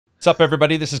What's up,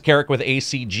 everybody? This is Karak with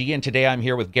ACG, and today I'm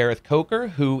here with Gareth Coker,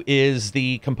 who is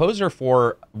the composer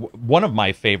for one of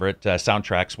my favorite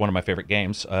soundtracks, one of my favorite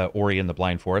games, Ori and the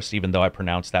Blind Forest, even though I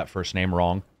pronounced that first name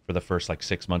wrong for the first,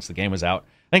 6 months the game was out.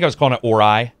 I think I was calling it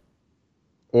Ori.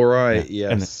 All right, Yeah.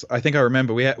 And yes. I think I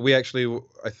remember. We actually,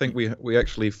 I think we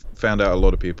actually found out a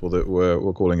lot of people that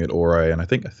were calling it Ori, and I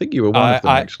think you were one of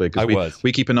them actually, I because was.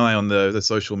 we keep an eye on the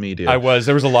social media. I was.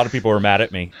 There was a lot of people who were mad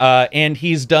at me. And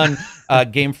he's done a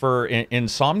game for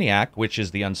Insomniac, which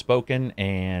is the Unspoken,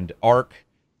 and ARK,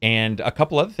 and a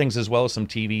couple other things, as well as some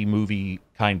TV, movie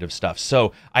kind of stuff.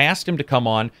 So I asked him to come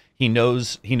on. He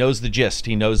knows the gist.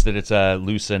 He knows that it's a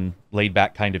loose and laid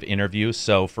back kind of interview.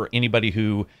 So for anybody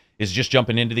who is just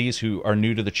jumping into these, who are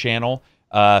new to the channel,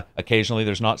 occasionally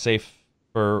there's not safe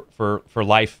for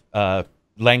life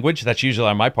language. That's usually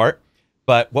on my part.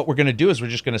 But what we're going to do is we're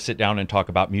just going to sit down and talk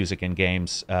about music and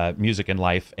games, music and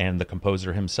life, and the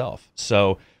composer himself.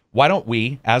 So why don't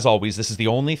we, as always, this is the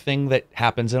only thing that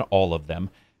happens in all of them,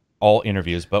 all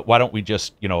interviews, but why don't we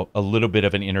just, a little bit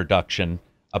of an introduction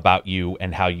about you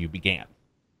and how you began.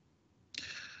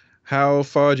 How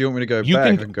far do you want me to go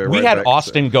back? I can go we right had back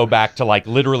Austin go back to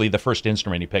literally the first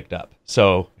instrument he picked up.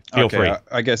 So feel free.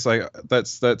 I guess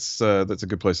that's a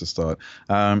good place to start.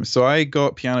 So I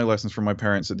got piano lessons from my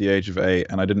parents at the age of 8,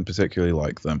 and I didn't particularly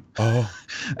like them. Oh.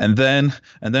 And then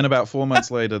about 4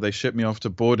 months later, they shipped me off to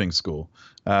boarding school,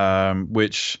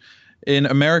 which in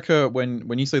America,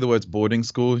 when you say the words boarding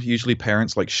school, usually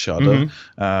parents shudder,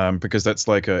 because that's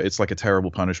it's like a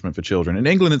terrible punishment for children. In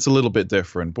England, it's a little bit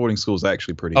different. Boarding school is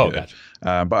actually pretty good.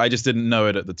 Gotcha. But I just didn't know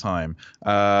it at the time.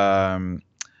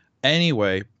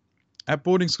 Anyway, at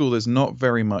boarding school, there's not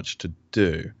very much to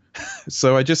do.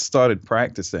 So I just started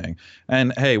practicing.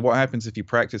 And hey, what happens if you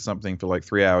practice something for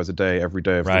 3 hours a day, every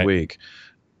day of the week?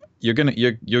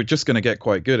 You're just gonna get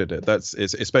quite good at it. That's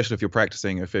especially if you're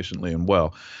practicing efficiently and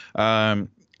well.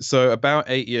 So about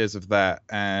 8 years of that,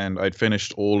 and I'd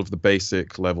finished all of the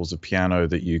basic levels of piano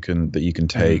that you can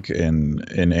take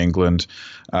in England.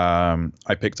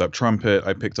 I picked up trumpet.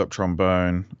 I picked up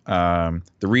trombone. The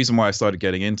reason why I started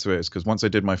getting into it is because once I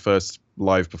did my first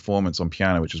live performance on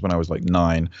piano, which was when I was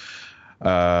 9,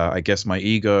 I guess my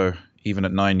ego, even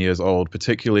at 9 years old,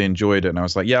 particularly enjoyed it. And I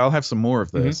was like, yeah, I'll have some more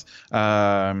of this.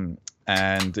 And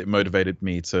it motivated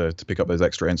me to pick up those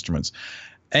extra instruments.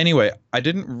 Anyway, I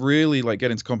didn't really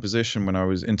get into composition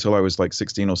until I was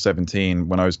 16 or 17,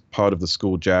 when I was part of the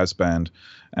school jazz band.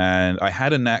 And I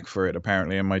had a knack for it,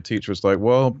 apparently. And my teacher was like,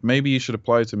 well, maybe you should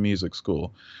apply to music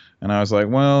school. And I was like,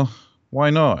 well, why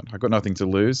not? I got nothing to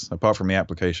lose, apart from the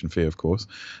application fee, of course.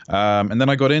 And then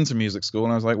I got into music school,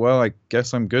 and I was like, well, I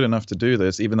guess I'm good enough to do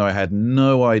this, even though I had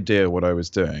no idea what I was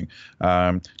doing.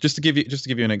 Just to give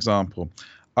you an example,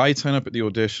 I turn up at the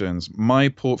auditions. My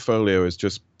portfolio is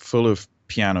just full of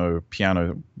piano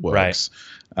works.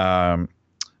 Right.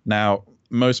 Now,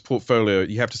 most portfolio,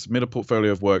 you have to submit a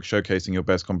portfolio of work showcasing your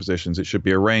best compositions. It should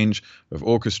be a range of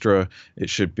orchestra. It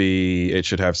should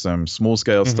have some small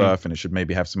scale stuff, and it should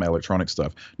maybe have some electronic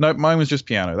stuff. No, mine was just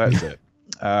piano. That's it.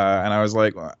 And I was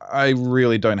like, I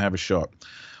really don't have a shot.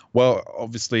 Well,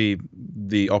 obviously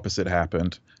the opposite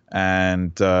happened.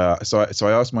 And so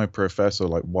I asked my professor,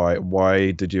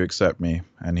 why did you accept me?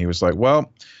 And he was like,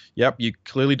 well, yep, you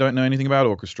clearly don't know anything about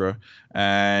orchestra,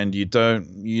 and you don't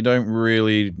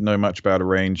really know much about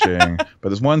arranging. But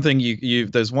there's one thing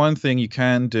you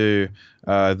can do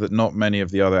that not many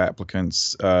of the other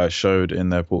applicants showed in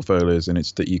their portfolios, and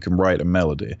it's that you can write a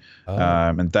melody. Oh.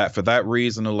 And that, for that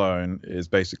reason alone, is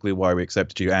basically why we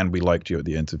accepted you, and we liked you at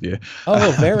the interview.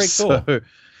 Oh, very cool.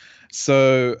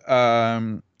 So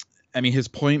I mean, his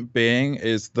point being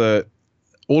is that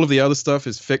all of the other stuff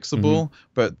is fixable,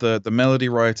 but the melody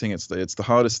writing, it's the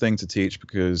hardest thing to teach,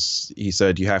 because he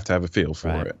said you have to have a feel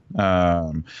for it.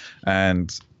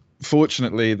 And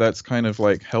fortunately, that's kind of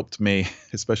helped me,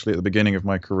 especially at the beginning of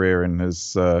my career, and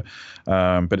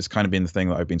but it's kind of been the thing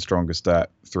that I've been strongest at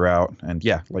throughout. And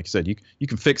yeah, like you said, you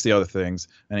can fix the other things,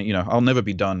 and I'll never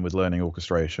be done with learning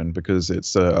orchestration, because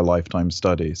it's a lifetime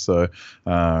study. So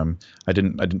I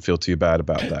didn't feel too bad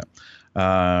about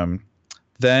that.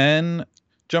 Then,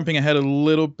 jumping ahead a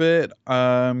little bit,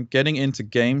 getting into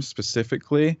games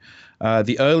specifically,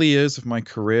 the early years of my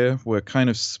career were kind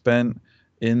of spent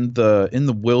in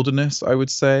the wilderness, I would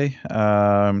say.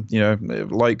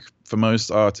 Like for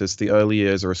most artists, the early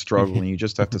years are a struggle, and you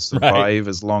just have to survive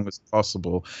as long as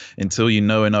possible until you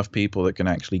know enough people that can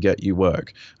actually get you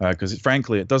work. Because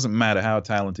frankly, it doesn't matter how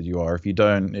talented you are if you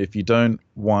don't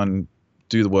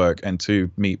do the work, and two,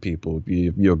 meet people.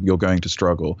 You're going to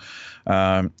struggle.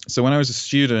 So when I was a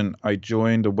student, I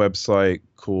joined a website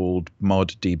called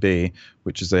ModDB,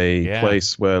 which is a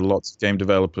place where lots of game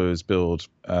developers build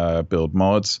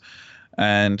mods.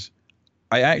 And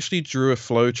I actually drew a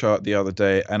flowchart the other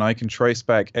day, and I can trace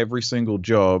back every single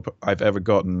job I've ever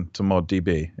gotten to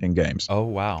ModDB in games. Oh,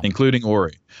 wow. Including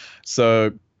Ori.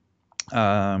 So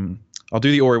I'll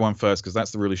do the Ori one first, because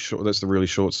that's the really short. That's the really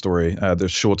short story. The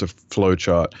shorter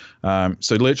flowchart.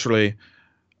 So literally,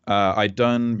 I'd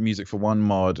done music for one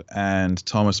mod, and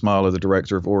Thomas Mahler, the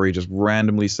director of Ori, just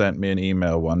randomly sent me an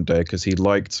email one day because he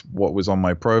liked what was on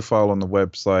my profile on the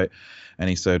website. And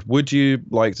he said, would you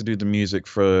like to do the music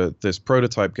for this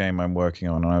prototype game I'm working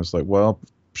on? And I was like, well,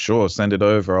 sure, send it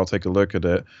over. I'll take a look at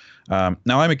it. Now,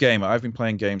 I'm a gamer. I've been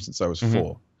playing games since I was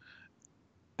 4.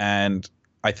 And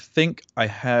I think I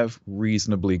have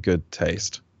reasonably good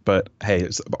taste. But hey,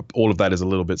 all of that is a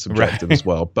little bit subjective as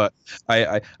well. But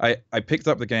I picked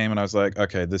up the game and I was like,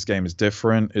 okay, this game is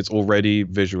different. It's already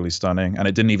visually stunning. And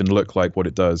it didn't even look like what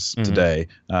it does today.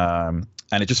 And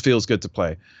it just feels good to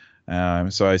play.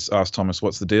 So I asked Thomas,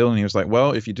 what's the deal? And he was like,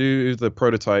 well, if you do the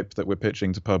prototype that we're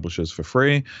pitching to publishers for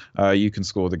free, you can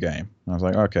score the game. And I was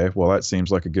like, okay, well, that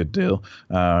seems like a good deal.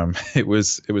 It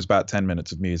was about 10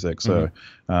 minutes of music. So,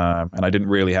 and I didn't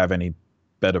really have any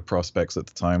better prospects at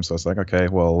the time. So I was like, okay,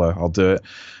 well, I'll do it.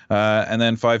 And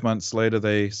then 5 months later,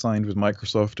 they signed with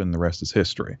Microsoft, and the rest is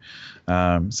history.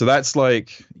 So that's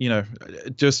like,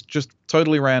 just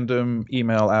totally random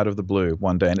email out of the blue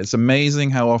one day. And it's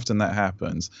amazing how often that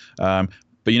happens. But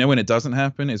when it doesn't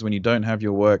happen is when you don't have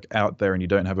your work out there and you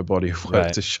don't have a body of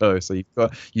work to show. So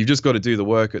you've just got to do the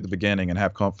work at the beginning and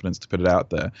have confidence to put it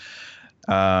out there.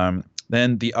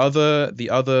 Then the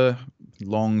other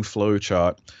long flow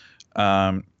chart.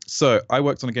 So I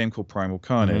worked on a game called Primal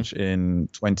Carnage in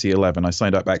 2011. I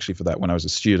signed up actually for that when I was a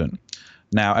student.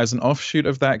 Now, as an offshoot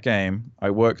of that game, I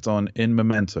worked on In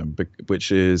Momentum,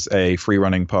 which is a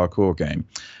free-running parkour game.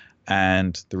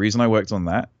 And the reason I worked on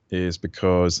that is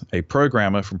because a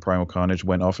programmer from Primal Carnage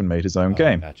went off and made his own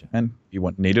game. Gotcha. And he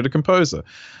needed a composer.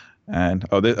 And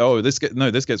this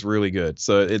gets really good.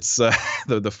 So it's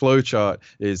the flow chart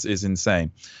is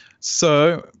insane.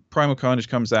 So Primal Carnage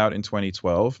comes out in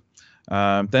 2012.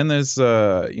 Then there's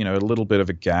a little bit of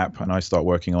a gap, and I start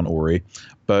working on Ori.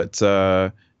 But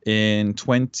in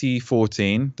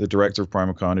 2014, the director of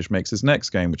Primal Carnage makes his next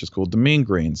game, which is called The Mean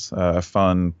Greens, a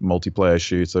fun multiplayer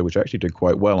shooter, which actually did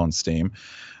quite well on Steam.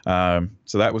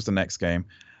 So that was the next game.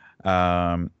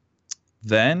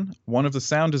 Then one of the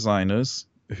sound designers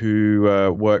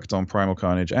who worked on Primal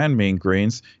Carnage and Mean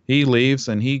Greens, he leaves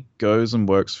and he goes and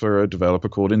works for a developer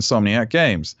called Insomniac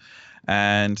Games.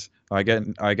 And I get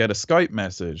a Skype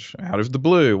message out of the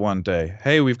blue one day.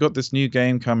 Hey, we've got this new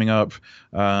game coming up.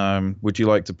 Would you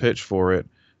like to pitch for it?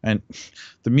 And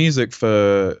the music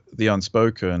for the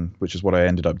Unspoken, which is what I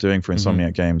ended up doing for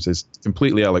Insomniac Games, is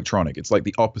completely electronic. It's like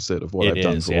the opposite of what I've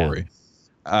done for Ori.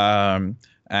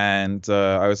 And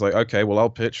I was like, okay, well, I'll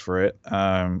pitch for it.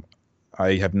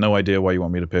 I have no idea why you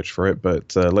want me to pitch for it,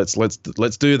 but let's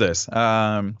do this.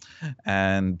 And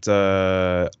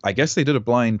I guess they did a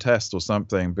blind test or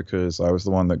something because I was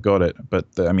the one that got it.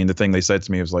 But the thing they said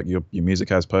to me was like, your music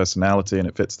has personality and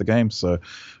it fits the game. So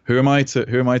who am I to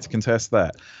contest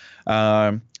that?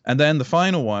 And then the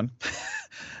final one.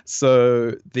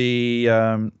 So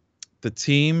the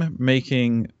team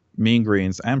making Mean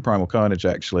Greens and Primal Carnage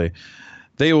actually,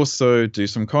 they also do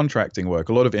some contracting work.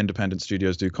 A lot of independent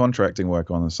studios do contracting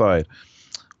work on the side.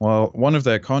 Well, one of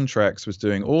their contracts was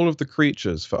doing all of the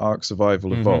creatures for ARK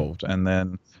Survival Evolved. And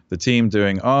then the team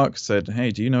doing ARK said,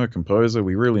 hey, do you know a composer?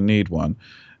 We really need one.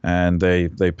 And they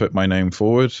put my name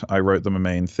forward. I wrote them a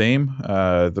main theme.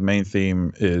 The main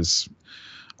theme is,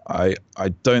 I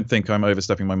don't think I'm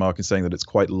overstepping my mark in saying that it's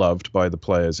quite loved by the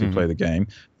players who play the game.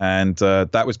 And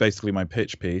that was basically my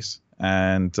pitch piece.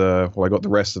 And I got the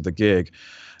rest of the gig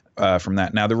from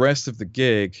that. Now, the rest of the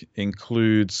gig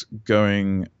includes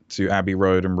going to Abbey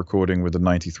Road and recording with a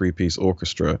 93-piece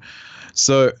orchestra.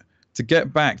 So to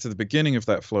get back to the beginning of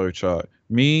that flowchart,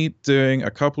 me doing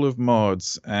a couple of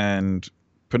mods and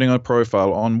putting a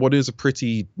profile on what is a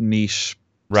pretty niche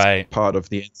part of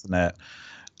the internet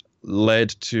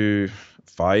led to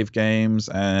 5 games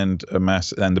and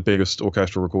the biggest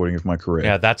orchestral recording of my career.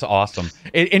 Yeah, that's awesome.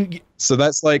 And so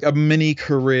that's like a mini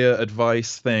career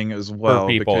advice thing as well,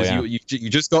 people, because you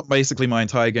just got basically my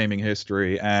entire gaming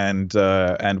history and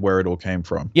where it all came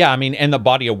from. Yeah, and the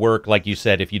body of work, like you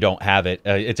said, if you don't have it,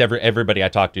 it's everybody I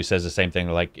talk to says the same thing.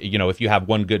 Like, if you have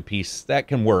one good piece, that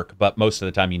can work, but most of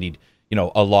the time you need,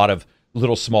 a lot of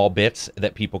little small bits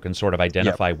that people can sort of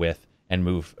identify with. and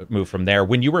move from there.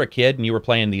 When you were a kid and you were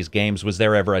playing these games, was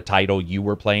there ever a title you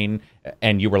were playing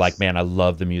and you were like, man, I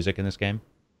love the music in this game?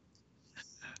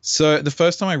 So the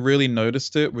first time I really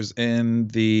noticed it was in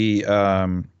the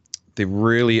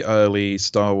really early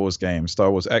Star Wars games,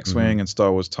 Star Wars X-Wing and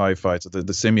Star Wars TIE Fighter,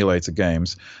 the simulator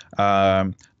games.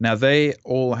 Now, they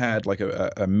all had like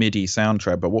a MIDI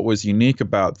soundtrack, but what was unique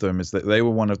about them is that they were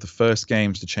one of the first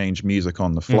games to change music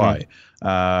on the fly.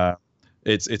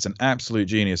 It's an absolute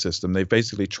genius system. They've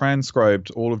basically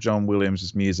transcribed all of John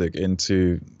Williams' music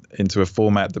into a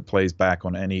format that plays back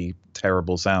on any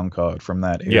terrible sound card from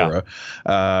that era.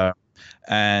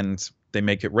 And they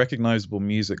make it recognizable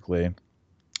musically,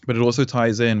 but it also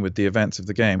ties in with the events of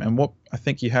the game. And what I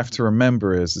think you have to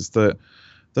remember is that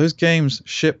those games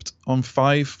shipped on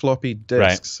 5 floppy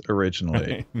disks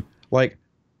originally. Like,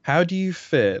 how do you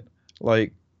fit,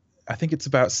 like, I think it's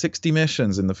about 60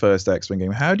 missions in the first X-Wing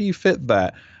game. How do you fit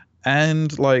that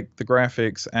and like the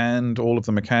graphics and all of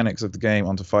the mechanics of the game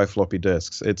onto 5 floppy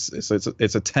disks? It's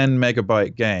a 10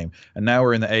 megabyte game, and now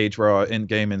we're in the age where our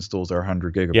in-game installs are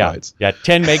 100 gigabytes. Yeah,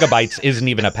 10 megabytes isn't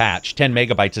even a patch. 10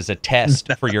 megabytes is a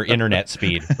test for your internet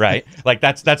speed, right? Like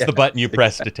that's the button you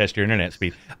press to test your internet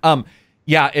speed.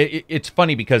 It's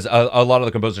funny because a lot of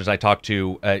the composers I talk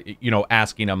to,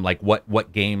 asking them like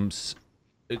what games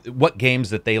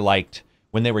that they liked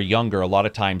when they were younger, a lot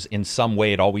of times in some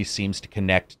way it always seems to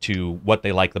connect to what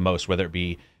they like the most, whether it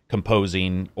be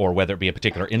composing or whether it be a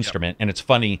particular instrument. And it's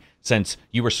funny, since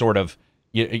you were sort of,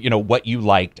 what you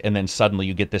liked, and then suddenly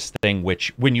you get this thing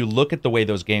which, when you look at the way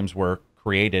those games were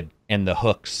created and the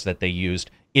hooks that they used,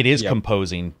 it is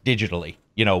composing digitally,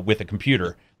 with a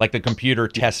computer, like the computer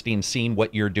testing, seeing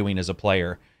what you're doing as a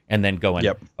player, and then going,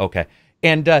 okay.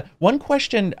 And one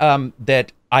question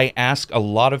that I ask a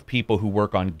lot of people who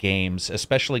work on games,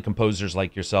 especially composers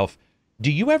like yourself,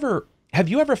 have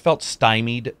you ever felt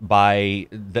stymied by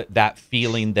that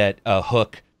feeling that a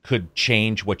hook could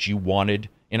change what you wanted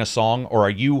in a song? Or are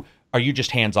you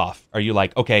just hands off? Are you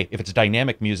like, okay, if it's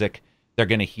dynamic music, they're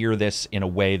going to hear this in a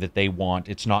way that they want.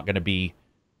 It's not going to be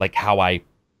like how I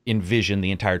envision the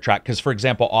entire track. Because, for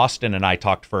example, Austin and I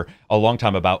talked for a long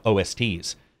time about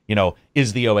OSTs.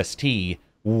 Is the OST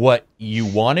what you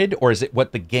wanted, or is it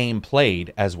what the game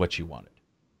played as what you wanted?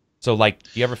 So, like, do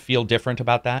you ever feel different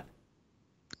about that?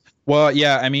 Well,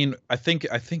 yeah, I mean, I think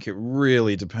it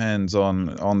really depends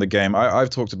on the game. I've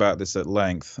talked about this at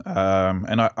length,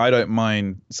 and I don't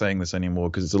mind saying this anymore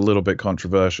because it's a little bit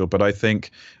controversial. But I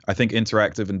think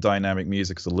interactive and dynamic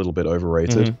music is a little bit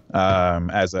overrated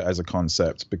as a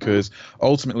concept, because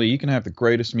ultimately you can have the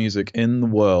greatest music in the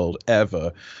world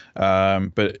ever,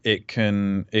 but it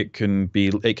can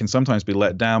sometimes be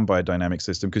let down by a dynamic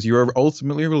system because you're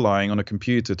ultimately relying on a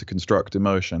computer to construct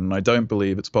emotion. And I don't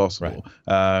believe it's possible.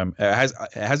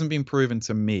 It hasn't been proven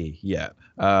to me yet.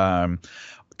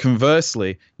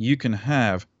 Conversely, you can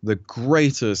have the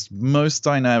greatest, most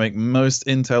dynamic, most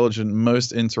intelligent,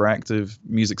 most interactive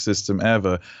music system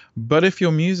ever, but if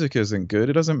your music isn't good,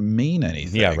 it doesn't mean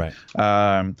anything. Yeah,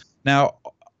 right. Now,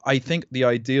 I think the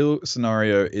ideal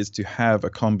scenario is to have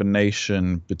a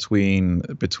combination between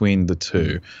the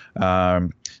two.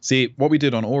 See, what we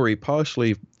did on Ori,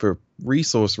 partially for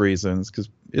resource reasons, because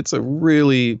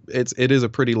it is a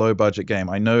pretty low budget game.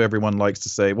 I know everyone likes to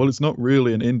say, well, it's not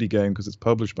really an indie game because it's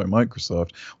published by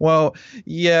Microsoft. Well,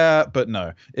 yeah, but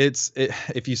no.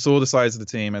 If you saw the size of the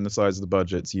team and the size of the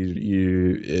budgets,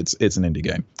 it's an indie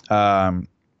game.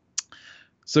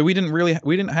 So we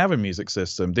didn't have a music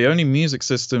system. The only music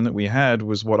system that we had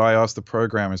was what I asked the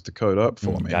programmers to code up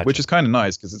for me, which is kind of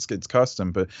nice because it's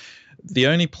custom. But the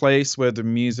only place where the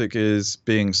music is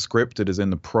being scripted is in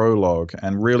the prologue,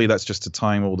 and really that's just to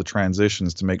time all the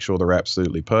transitions to make sure they're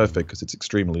absolutely perfect because it's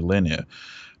extremely linear.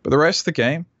 But the rest of the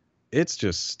game, it's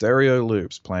just stereo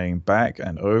loops playing back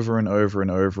and over and over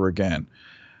and over again.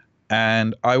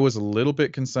 And I was a little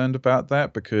bit concerned about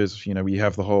that because, we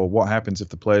have the whole what happens if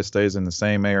the player stays in the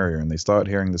same area and they start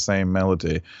hearing the same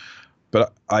melody.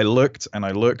 But I looked and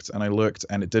I looked and I looked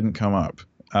and it didn't come up.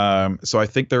 So I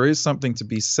think there is something to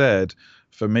be said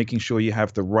for making sure you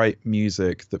have the right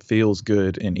music that feels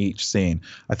good in each scene.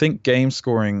 I think game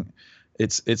scoring,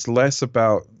 it's less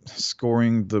about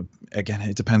scoring again,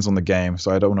 it depends on the game,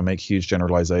 so I don't want to make huge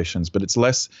generalizations, but it's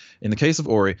less, in the case of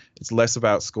Ori, it's less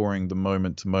about scoring the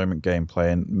moment-to-moment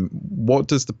gameplay and what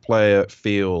does the player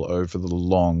feel over the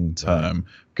long term.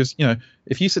 Because,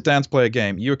 if you sit down to play a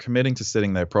game, you're committing to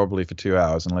sitting there probably for 2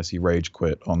 hours unless you rage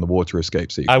quit on the water escape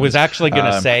sequence. I was actually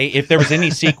going to say, if there was any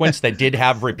sequence that did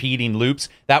have repeating loops,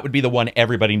 that would be the one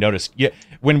everybody noticed. Yeah,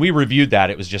 when we reviewed that,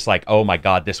 it was just like, oh my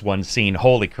God, this one scene,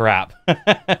 holy crap.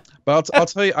 But I'll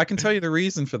tell you, I can tell you the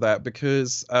reason for that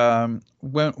because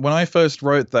when I first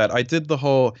wrote that, I did the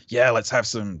whole let's have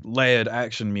some layered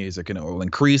action music and it will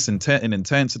increase in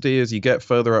intensity as you get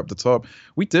further up the top.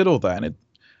 We did all that, and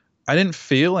I didn't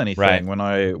feel Right. anything when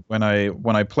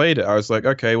I played it. I was like,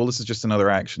 okay, well, this is just another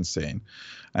action scene,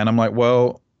 and I'm like,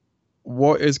 well,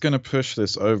 what is going to push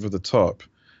this over the top?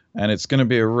 And it's going to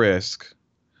be a risk.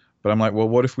 But I'm like, well,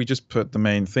 what if we just put the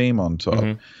main theme on top?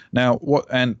 Hmm. Now, what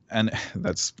and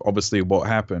that's obviously what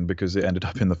happened because it ended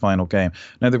up in the final game.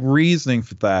 Now, the reasoning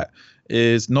for that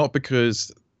is not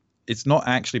because it's not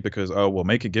actually because oh well,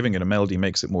 giving it a melody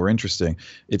makes it more interesting.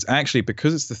 It's actually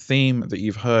because it's the theme that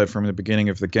you've heard from the beginning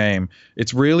of the game.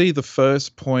 It's really the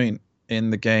first point in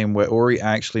the game where Ori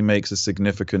actually makes a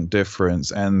significant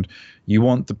difference, and you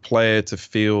want the player to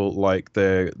feel like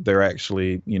they're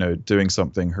actually doing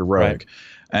something heroic. Right.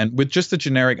 And with just the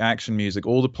generic action music,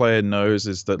 all the player knows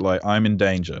is that like I'm in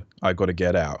danger, I've got to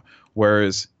get out.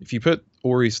 Whereas if you put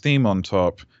Ori's theme on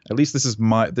top, at least this is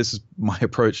my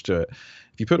approach to it.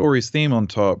 If you put Ori's theme on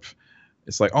top,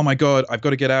 it's like, oh my god, I've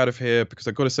got to get out of here because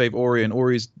I've got to save Ori, and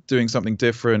Ori's doing something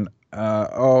different.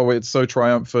 Oh, it's so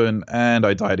triumphant, and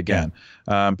I died again.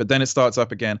 But then it starts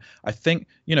up again. I think,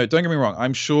 don't get me wrong,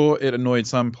 I'm sure it annoyed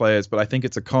some players, but I think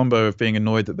it's a combo of being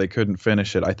annoyed that they couldn't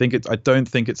finish it. I don't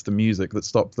think it's the music that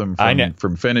stopped them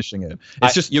from finishing it.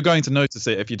 It's just you're going to notice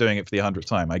it if you're doing it for the 100th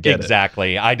time. I get it.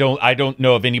 Exactly. I don't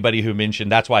know of anybody who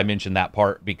mentioned. That's why I mentioned that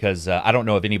part, because I don't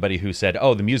know of anybody who said,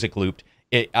 oh, the music looped.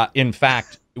 In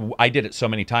fact, I did it so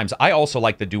many times. I also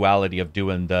like the duality of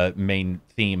doing the main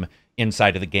theme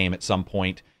inside of the game at some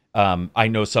point. I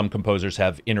know some composers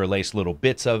have interlaced little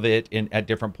bits of it at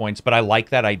different points, but I like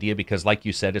that idea because, like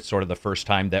you said, it's sort of the first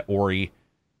time that Ori...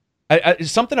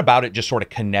 something about it just sort of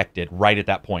connected right at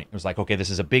that point. It was like, okay, this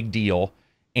is a big deal,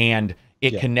 and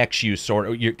it connects you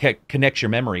connects your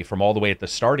memory from all the way at the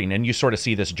starting, and you sort of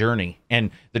see this journey,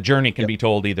 and the journey can be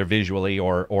told either visually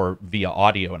or via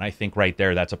audio. And I think right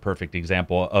there, that's a perfect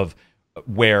example of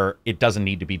where it doesn't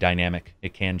need to be dynamic.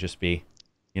 It can just be,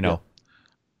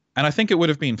 And I think it would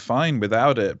have been fine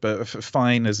without it, but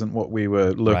fine isn't what we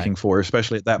were looking for,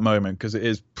 especially at that moment, because it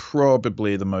is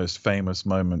probably the most famous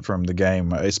moment from the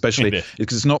game, especially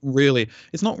because it's not really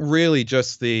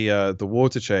just the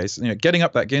water chase. Getting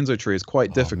up that Ginzo tree is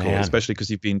quite difficult, especially because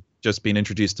you've just been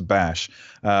introduced to Bash.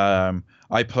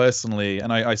 I personally,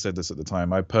 and I said this at the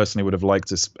time, I personally would have liked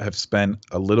to have spent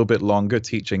a little bit longer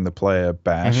teaching the player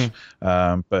Bash,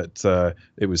 but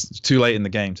it was too late in the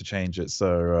game to change it.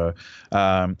 So,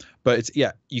 but it's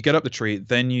you get up the tree,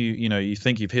 then you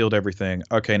think you've healed everything.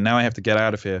 Okay, now I have to get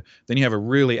out of here. Then you have a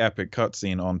really epic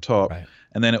cutscene on top,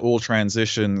 and then it all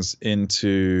transitions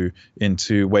into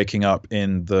waking up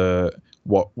in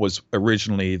what was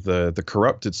originally the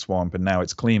corrupted swamp, and now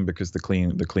it's clean because the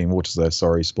clean water's there.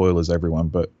 Sorry, spoilers, everyone,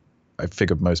 but I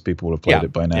figured most people would have played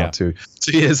it by now. 2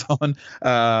 years on,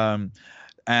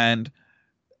 and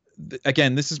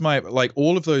again, this is my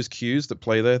all of those cues that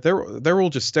play there. They're all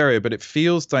just stereo, but it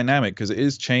feels dynamic because it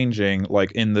is changing.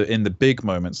 Like in the big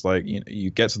moments, like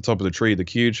you get to the top of the tree, the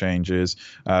cue changes.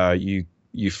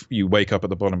 You wake up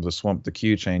at the bottom of the swamp, the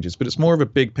cue changes, but it's more of a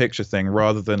big picture thing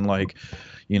rather than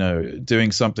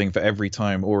doing something for every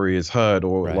time Ori is heard,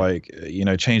 or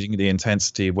changing the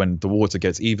intensity when the water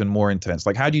gets even more intense.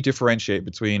 Like, how do you differentiate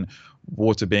between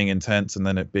water being intense and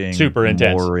then it being super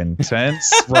intense, more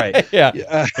intense? Right.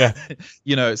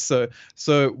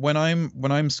 So when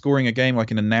I'm scoring a game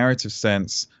like in a narrative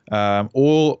sense,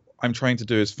 all I'm trying to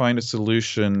do is find a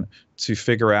solution to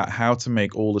figure out how to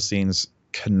make all the scenes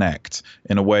connect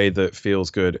in a way that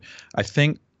feels good. I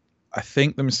think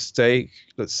the mistake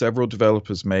that several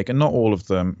developers make, and not all of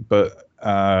them, but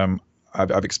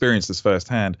I've experienced this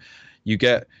firsthand. You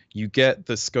get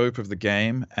the scope of the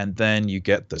game, and then you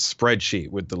get the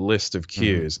spreadsheet with the list of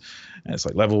cues, and it's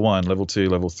like level 1, level 2,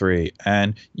 level 3,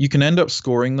 and you can end up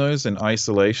scoring those in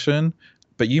isolation,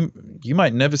 but you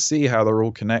might never see how they're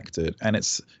all connected. And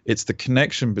it's the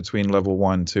connection between level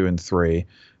 1, 2, and 3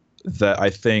 that I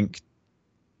think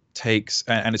takes,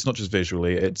 and it's not just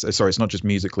visually, it's not just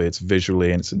musically, it's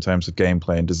visually, and it's in terms of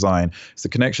gameplay and design. It's the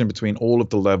connection between all of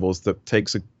the levels that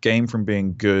takes a game from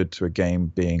being good to a game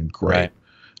being great.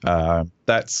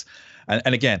 That's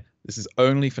and again, this is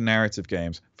only for narrative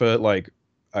games. For like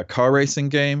a car racing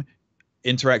game,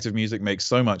 interactive music makes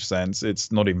so much sense.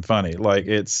 It's not even funny. Like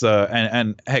it's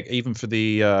and heck, even for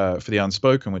the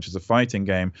Unspoken, which is a fighting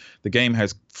game, the game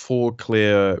has 4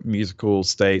 clear musical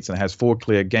states, and it has 4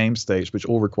 clear game states, which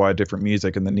all require different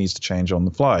music and that needs to change on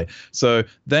the fly. So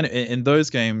then in those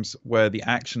games where the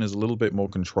action is a little bit more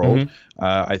controlled,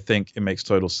 I think it makes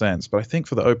total sense. But I think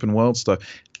for the open world stuff,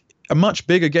 a much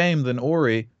bigger game than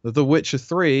Ori, The Witcher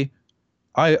 3.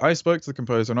 I spoke to the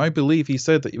composer, and I believe he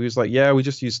said that he was like, yeah, we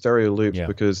just use stereo loops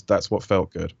because that's what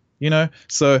felt good.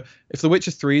 So if The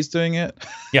Witcher 3 is doing it,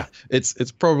 yeah,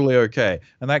 it's probably okay.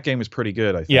 And that game is pretty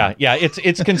good, I think. Yeah,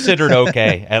 it's considered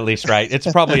okay, at least, right?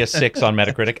 It's probably a 6 on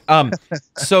Metacritic.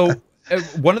 So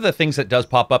one of the things that does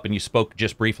pop up, and you spoke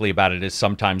just briefly about it, is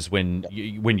sometimes when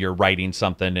you're writing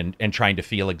something and trying to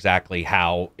feel exactly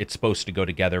how it's supposed to go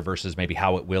together versus maybe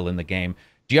how it will in the game.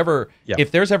 Do you ever,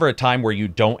 if there's ever a time where you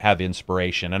don't have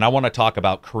inspiration, and I want to talk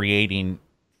about creating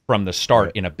from the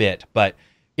start in a bit, but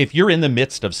if you're in the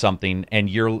midst of something and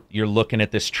you're looking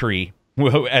at this tree,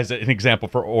 as an example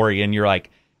for Ori, and you're like,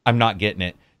 I'm not getting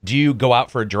it. Do you go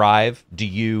out for a drive? Do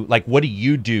you, like, what do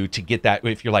you do to get that,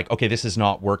 if you're like, okay, this is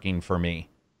not working for me?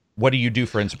 What do you do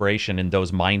for inspiration in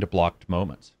those mind-blocked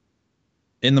moments?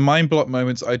 In the mind-blocked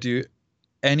moments, I do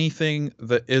anything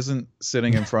that isn't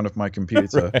sitting in front of my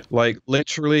computer. Right. Like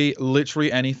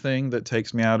literally anything that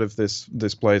takes me out of this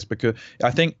place, because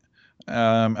I think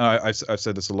I've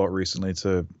said this a lot recently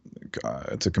to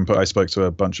I spoke to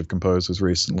a bunch of composers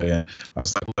recently, and I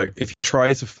was like, look, if you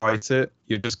try to fight it,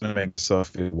 you're just going to make yourself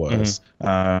feel worse.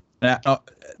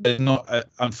 There's not,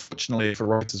 unfortunately for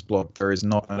writer's block, there is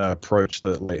not an approach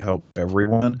that like helps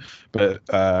everyone, but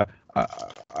I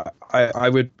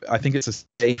think it's a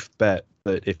safe bet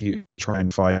that if you try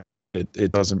and fight it,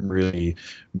 it doesn't really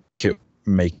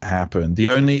make it happen.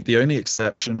 The only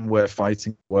exception where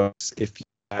fighting works if you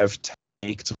have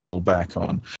technique to fall back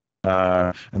on,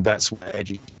 and that's where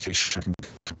education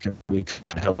can really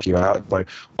help you out. Like,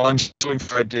 well, I'm just doing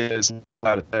for ideas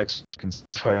out of text,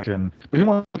 but who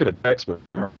wants to look at a textbook?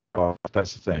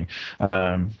 That's the thing.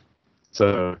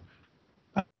 So.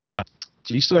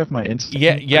 Do you still have my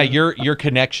internet? Yeah. Your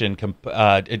connection.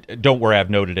 Don't worry, I've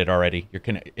noted it already.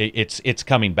 It's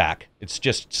coming back. It's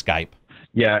just Skype.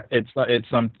 Yeah, it's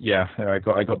yeah. I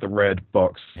got the red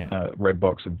box. Red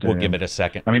box of doom. We'll give it a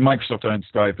second. I mean, Microsoft owns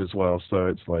Skype as well, so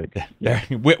it's like. Yeah.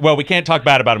 Well, we can't talk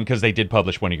bad about them because they did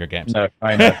publish one of your games. No,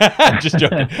 I know. Just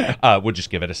joking. We'll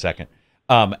just give it a second.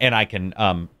 And I can.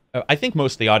 I think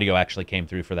most of the audio actually came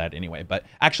through for that anyway. But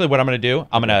actually, what I'm going to do,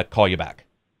 I'm going to call you back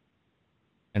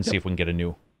and see if we can get a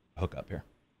new hookup here.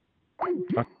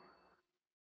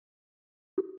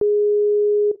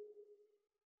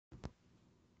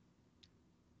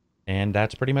 And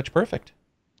that's pretty much perfect.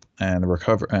 And the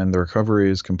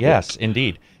recovery is complete. Yes,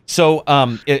 indeed. So,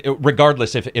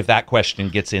 regardless if that question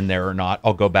gets in there or not,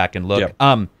 I'll go back and look.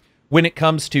 Yep. When it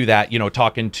comes to that,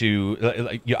 talking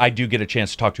to, I do get a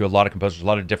chance to talk to a lot of composers, a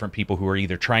lot of different people who are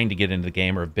either trying to get into the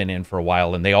game or have been in for a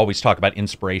while, and they always talk about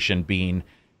inspiration being,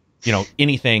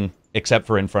 anything except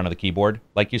for in front of the keyboard,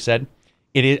 like you said.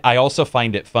 I also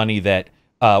find it funny that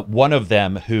one of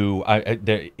them who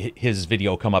his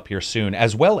video will come up here soon,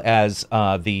 as well as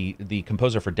the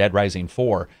composer for Dead Rising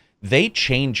 4, they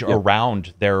change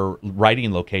around their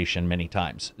writing location many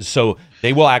times. So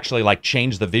they will actually like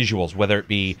change the visuals, whether it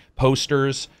be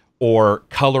posters or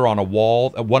color on a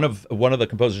wall. One of the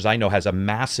composers I know has a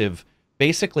massive,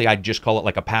 basically I'd just call it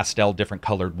like a pastel different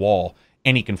colored wall,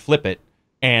 and he can flip it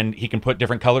and he can put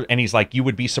different colors. And he's like, you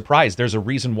would be surprised. There's a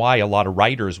reason why a lot of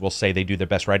writers will say they do their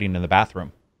best writing in the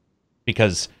bathroom,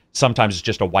 because sometimes it's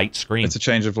just a white screen. It's a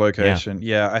change of location.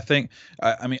 Yeah, I think,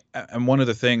 I mean, and one of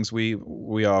the things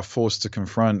we are forced to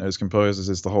confront as composers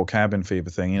is the whole cabin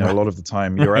fever thing. A lot of the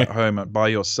time you're at home by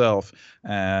yourself,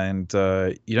 and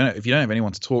if you don't have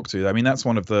anyone to talk to, I mean, that is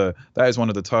one of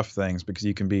the tough things, because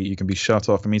you can be shut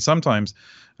off. I mean, sometimes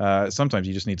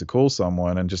you just need to call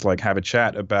someone and just like have a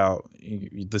chat about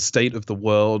the state of the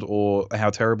world, or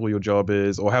how terrible your job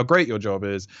is, or how great your job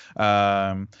is.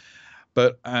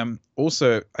 But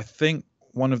also, I think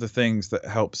one of the things that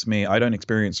helps me, I don't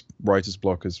experience writer's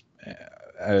block as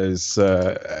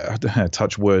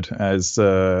touch wood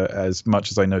as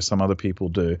much as I know some other people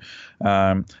do.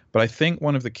 But I think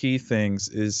one of the key things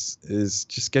is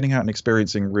just getting out and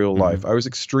experiencing real life. I was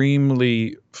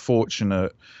extremely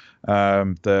fortunate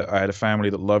that I had a family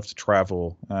that loved to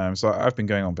travel. So I've been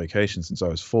going on vacation since I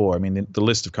was 4. I mean, the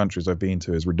list of countries I've been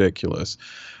to is ridiculous.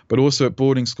 But also at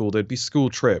boarding school, there'd be school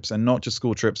trips, and not just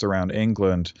school trips around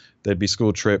England. There'd be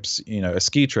school trips, a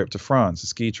ski trip to France, a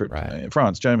ski trip to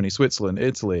France, Germany, Switzerland,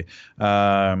 Italy.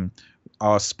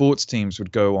 Our sports teams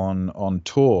would go on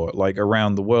tour, like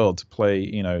around the world, to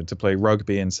play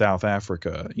rugby in South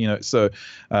Africa. So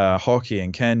hockey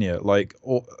in Kenya,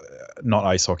 not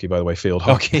ice hockey, by the way, field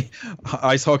hockey.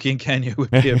 Ice hockey in Kenya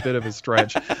would be a bit of a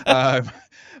stretch.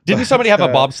 Didn't somebody have a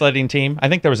bobsledding team? I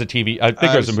think there was a TV. I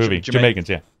think there was a movie. Jamaicans,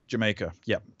 yeah. Jamaica,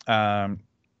 yeah.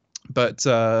 But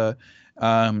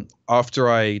After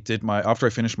I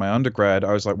finished my undergrad,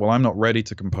 I was like, well, I'm not ready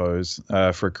to compose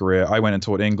for a career. I went and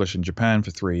taught English in Japan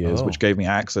for 3 years, which gave me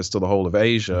access to the whole of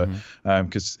Asia,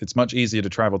 because it's much easier to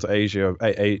travel to Asia,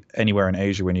 anywhere in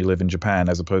Asia when you live in Japan,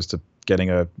 as opposed to getting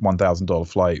a $1,000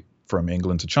 flight from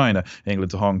England to China, England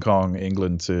to Hong Kong,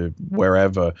 England to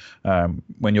wherever.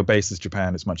 When your base is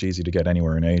Japan, it's much easier to get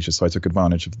anywhere in Asia. So I took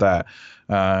advantage of that.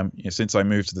 Since I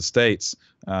moved to the States,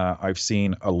 I've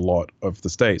seen a lot of the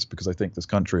States because I think this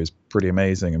country is pretty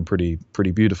amazing and pretty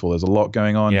beautiful. There's a lot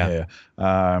going on here.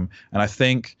 And I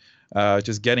think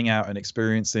just getting out and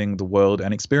experiencing the world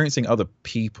and experiencing other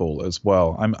people as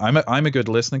well. I'm a good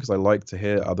listener because I like to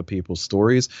hear other people's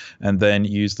stories and then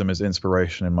use them as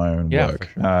inspiration in my own work.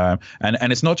 For sure.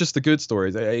 And it's not just the good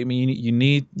stories. I mean, you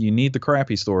need the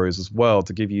crappy stories as well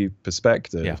to give you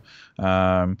perspective.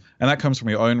 And that comes from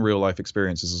your own real life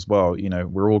experiences as well. You know,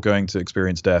 we're all going to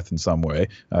experience death in some way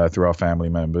through our family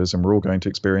members, and we're all going to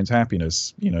experience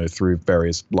happiness, you know, through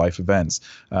various life events.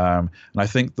 And I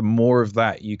think the more of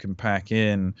that you can pack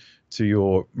in to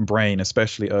your brain,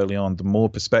 especially early on, the more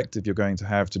perspective you're going to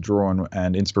have to draw on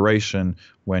and inspiration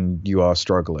when you are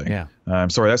struggling.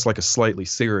 Sorry, that's like a slightly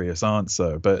serious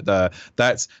answer, but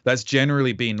that's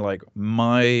generally been like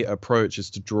my approach, is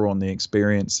to draw on the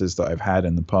experiences that I've had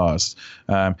in the past.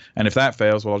 And if that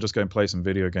fails, well, I'll just go and play some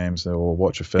video games or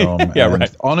watch a film.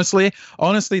 Right. Honestly,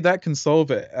 that can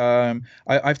solve it.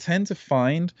 I tend to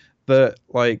find that,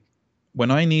 like,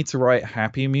 when I need to write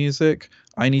happy music,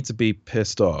 I need to be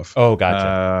pissed off. Oh,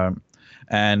 gotcha.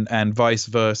 And vice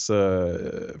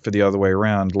versa for the other way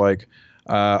around. Like,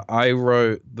 I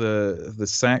wrote the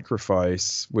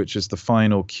Sacrifice, which is the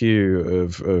final cue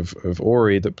of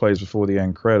Ori that plays before the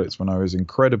end credits, when I was in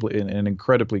an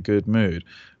incredibly good mood.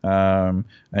 And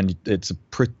it's a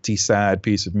pretty sad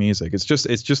piece of music. It's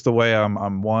just the way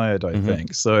I'm wired, I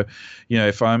think. So, you know,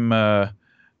 if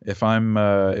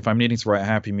I'm needing to write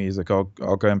happy music, I'll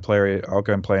go and play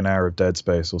an hour of Dead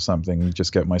Space or something and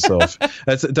just get myself.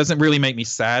 It doesn't really make me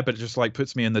sad, but it just like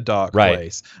puts me in the dark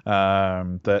place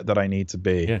that I need to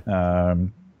be.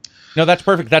 No, that's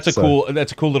perfect. That's a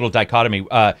cool little dichotomy.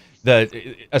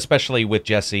 Especially with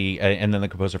Jesse and then the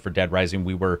composer for Dead Rising,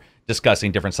 we were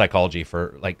discussing different psychology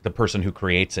for like the person who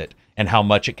creates it and how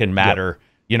much it can matter.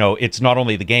 You know, it's not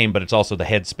only the game, but it's also the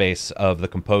headspace of the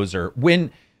composer.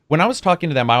 When I was talking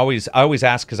to them, I always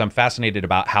ask, because I'm fascinated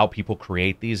about how people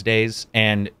create these days.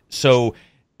 And so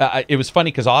it was funny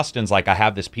because Austin's like, I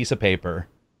have this piece of paper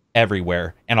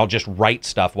everywhere and I'll just write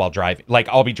stuff while driving. Like,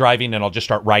 I'll be driving and I'll just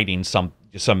start writing some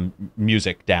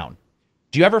music down.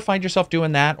 Do you ever find yourself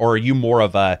doing that? Or are you more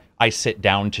of a I sit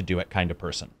down to do it kind of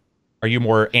person? Are you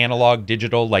more analog,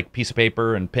 digital, like piece of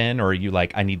paper and pen? Or are you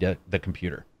like, I need the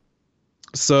computer?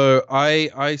 So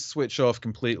I switch off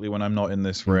completely when I'm not in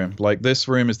this room. Like, this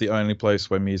room is the only place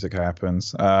where music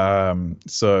happens. Because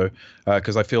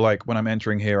I feel like when I'm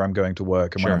entering here, I'm going to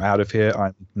work, and when I'm out of here,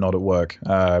 I'm not at work.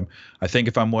 I think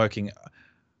if I'm working,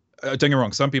 don't get me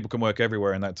wrong, some people can work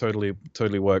everywhere, and that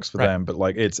totally works for them. But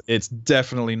like, it's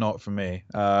definitely not for me.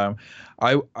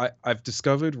 I've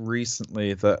discovered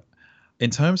recently that in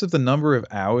terms of the number of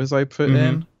hours I put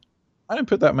in, I don't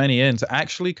put that many in to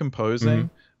actually composing.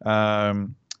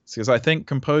 Because I think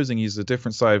composing uses a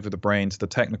different side of the brain to the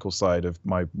technical side of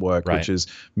my work, which is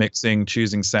mixing,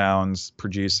 choosing sounds,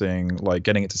 producing, like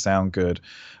getting it to sound good.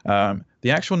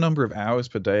 The actual number of hours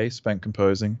per day spent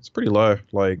composing, it's pretty low.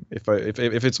 Like, if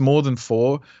it's more than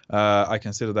 4, I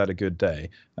consider that a good day.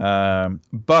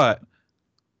 But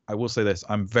I will say this: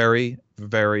 I'm very,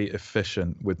 very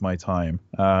efficient with my time.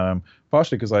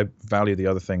 Partially because I value the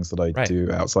other things that I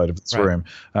do outside of this room.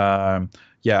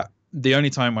 The only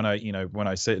time when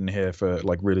I sit in here for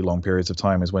like really long periods of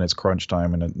time is when it's crunch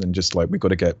time and just like we've got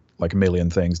to get like a million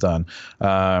things done.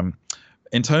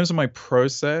 In terms of my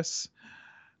process,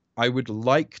 I would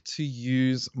like to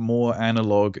use more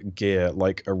analog gear,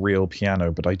 like a real piano,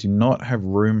 but I do not have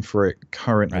room for it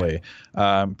currently,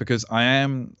 because I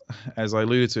am, as I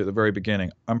alluded to at the very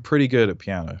beginning, I'm pretty good at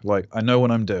piano. Like, I know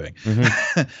what I'm doing.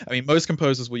 I mean, most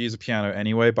composers will use a piano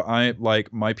anyway, but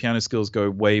my piano skills go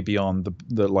way beyond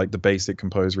the basic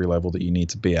composery level that you need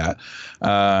to be at.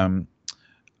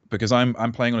 Because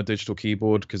I'm playing on a digital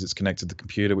keyboard because it's connected to the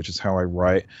computer, which is how I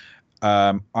write.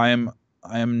 I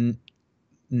am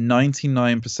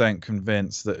 99%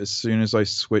 convinced that as soon as I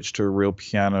switch to a real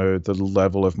piano, the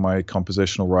level of my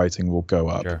compositional writing will go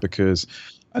up, because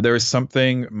there is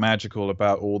something magical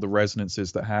about all the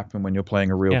resonances that happen when you're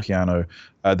playing a real piano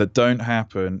that don't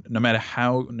happen no matter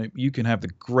how you can have the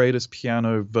greatest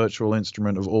piano virtual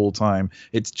instrument of all time.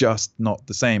 It's just not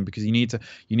the same, because you need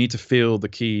to feel the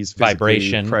keys,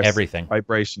 vibration, everything,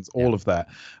 vibrations, all of that.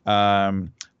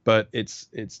 But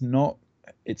it's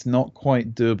not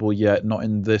quite doable yet, not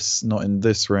in this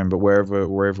room, but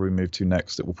wherever we move to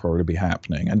next, it will probably be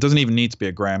happening. And it doesn't even need to be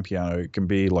a grand piano. It can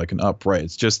be like an upright.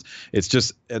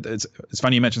 It's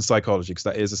funny you mentioned psychology, because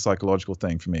that is a psychological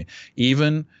thing for me.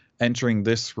 Even entering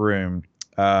this room,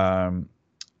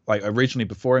 like originally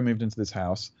before I moved into this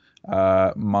house,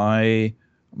 my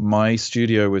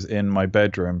studio was in my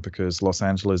bedroom because Los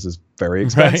Angeles is very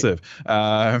expensive.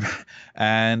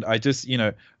 And I just,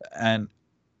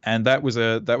 and that was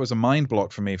a mind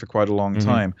block for me for quite a long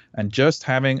time. And just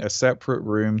having a separate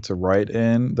room to write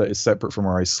in that is separate from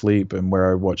where I sleep and where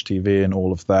I watch TV and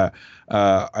all of that,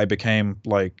 I became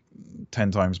like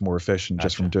 10 times more efficient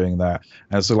just from doing that.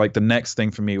 And so like the next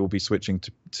thing for me will be switching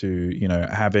to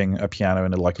having a piano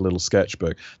and like a little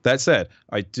sketchbook. That said,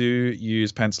 I do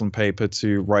use pencil and paper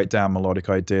to write down melodic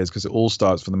ideas, because it all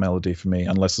starts for the melody for me,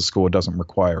 unless the score doesn't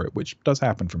require it, which does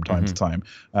happen from time to time.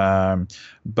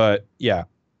 But yeah,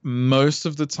 most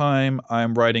of the time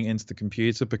I'm writing into the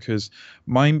computer, because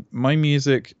my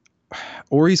music,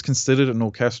 Ori's considered an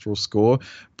orchestral score,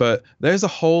 but there's a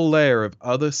whole layer of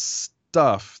other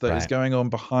stuff that is going on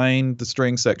behind the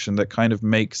string section that kind of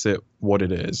makes it what it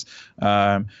is.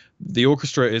 The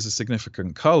orchestra is a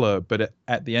significant color, but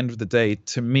at the end of the day,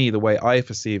 to me, the way I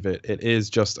perceive it, it is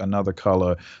just another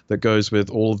color that goes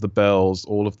with all of the bells,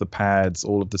 all of the pads,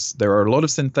 all of this. There are a lot of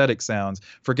synthetic sounds.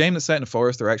 For a game that's set in a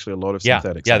forest, there are actually a lot of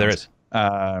synthetic sounds. Yeah, there is.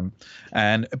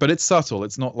 But it's subtle.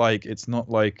 It's not like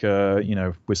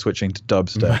we're switching to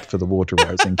dubstep for the water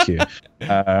rising cue.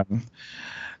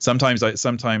 Sometimes I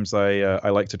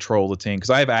like to troll the team,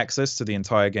 because I have access to the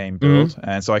entire game build,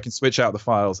 and so I can switch out the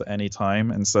files at any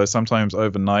time. And so sometimes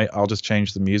overnight I'll just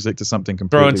change the music to something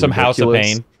completely throw in some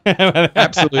ridiculous.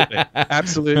 House of Pain.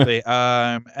 absolutely.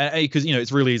 Because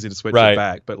it's really easy to switch it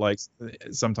back, but like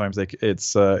sometimes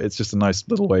it's just a nice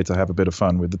little way to have a bit of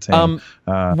fun with the team.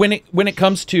 When it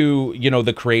comes to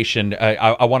the creation,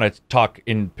 I want to talk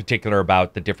in particular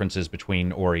about the differences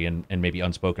between Ori and maybe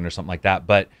Unspoken or something like that,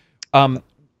 but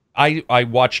I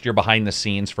watched your behind the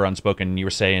scenes for Unspoken, and you were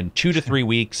saying 2 to 3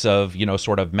 weeks of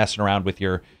sort of messing around with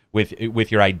your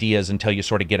ideas until you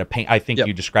sort of get a paint. I think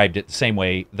you described it the same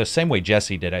way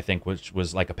Jesse did, I think, which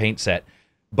was like a paint set.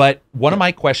 But one of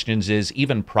my questions is,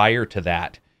 even prior to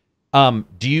that,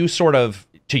 do you sort of,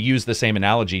 to use the same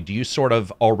analogy, do you sort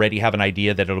of already have an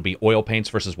idea that it'll be oil paints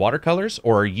versus watercolors,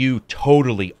 or are you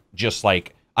totally just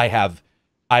like, I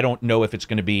don't know if it's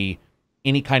going to be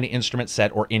any kind of instrument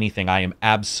set or anything, I am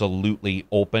absolutely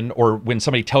open? Or when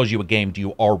somebody tells you a game, do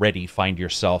you already find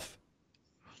yourself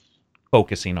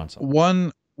focusing on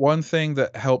something? One thing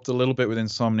that helped a little bit with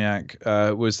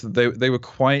Insomniac was that they were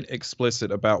quite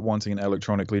explicit about wanting an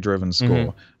electronically driven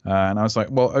score. And I was like,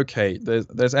 well, okay,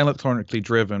 there's electronically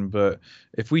driven, but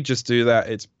if we just do that,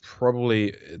 it's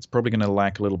probably going to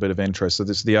lack a little bit of interest. So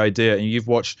this is the idea, and you've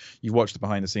watched the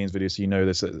behind the scenes video, so you know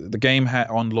this. The game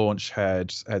on launch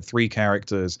had 3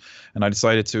 characters, and I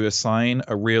decided to assign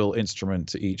a real instrument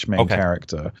to each main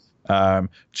character,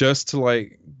 just to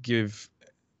like give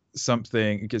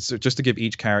something, just to give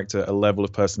each character a level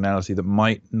of personality that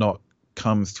might not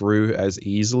come through as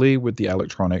easily with the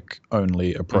electronic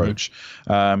only approach.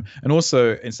 And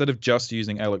also, instead of just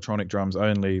using electronic drums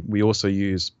only, we also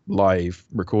use live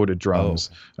recorded drums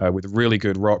with a really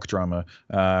good rock drummer,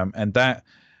 and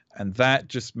that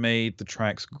just made the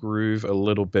tracks groove a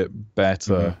little bit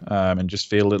better, and just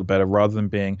feel a little better, rather than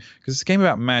being, because it's a game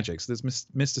about magic, so there's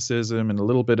mysticism and a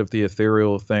little bit of the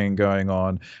ethereal thing going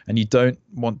on, and you don't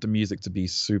want the music to be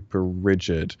super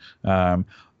rigid.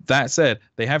 That said,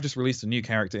 they have just released a new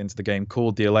character into the game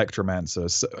called the Electromancer,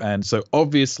 so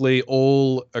obviously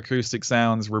all acoustic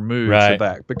sounds removed for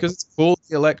that, because it's called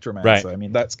the Electromancer. I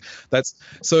mean, that's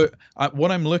so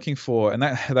what I'm looking for, and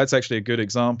that's actually a good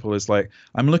example, is like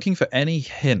I'm looking for any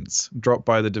hints dropped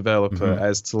by the developer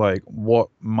as to like what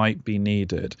might be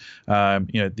needed. The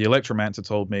Electromancer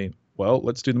told me, well,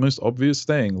 let's do the most obvious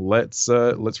thing. Let's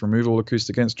remove all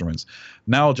acoustic instruments.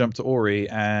 Now I'll jump to Ori,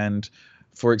 and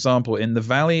for example, in the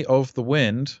Valley of the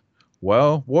Wind,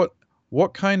 well,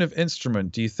 what kind of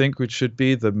instrument do you think should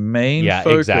be the main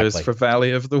focus for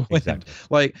Valley of the Wind?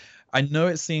 Like, I know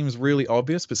it seems really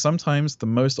obvious, but sometimes the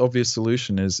most obvious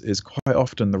solution is quite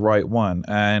often the right one.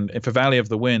 And for Valley of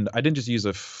the Wind, I didn't just use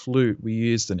a flute. We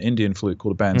used an Indian flute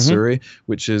called a bansuri,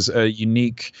 which is a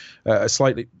unique, a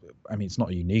slightly, I mean, it's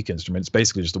not a unique instrument. It's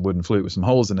basically just a wooden flute with some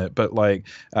holes in it. But like,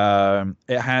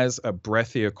 it has a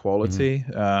breathier quality.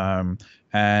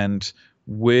 And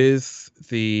with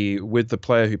the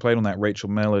player who played on that, Rachel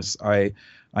Mellis, I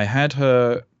had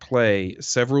her play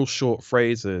several short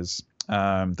phrases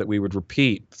that we would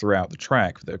repeat throughout the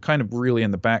track. They're kind of really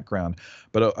in the background,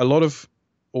 but a lot of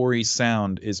Ori's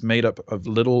sound is made up of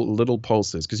little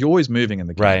pulses, because you're always moving in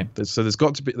the game. Right. So there's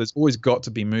always got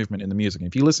to be movement in the music. And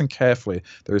if you listen carefully,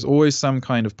 there is always some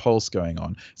kind of pulse going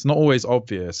on. It's not always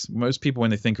obvious. Most people,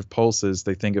 when they think of pulses,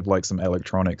 they think of like some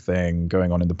electronic thing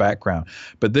going on in the background.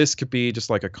 But this could be just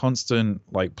like a constant,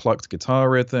 like plucked guitar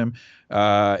rhythm.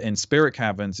 In Spirit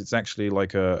Caverns, it's actually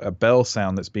like a bell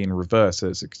sound that's being reversed.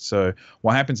 So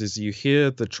what happens is you hear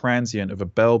the transient of a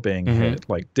bell being hit,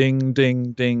 like ding,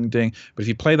 ding, ding, ding. But if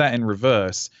you play that in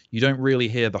reverse, you don't really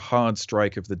hear the hard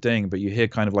strike of the ding, but you hear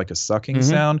kind of like a sucking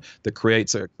sound that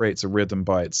creates a rhythm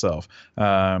by itself.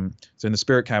 So in the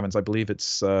Spirit Caverns, I believe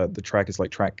it's the track is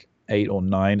like track 8 or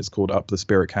 9. It's called Up the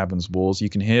Spirit Caverns Walls. You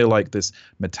can hear like this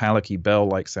metallic-y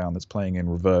bell-like sound that's playing in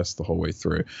reverse the whole way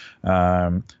through.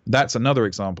 That's another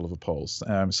example of a pulse.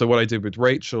 So what I did with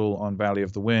Rachel on Valley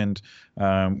of the Wind,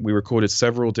 we recorded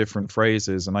several different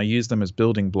phrases, and I used them as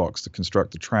building blocks to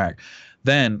construct the track.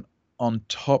 Then on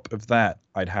top of that,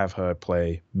 I'd have her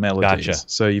play melodies. Gotcha.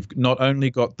 So you've not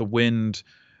only got the wind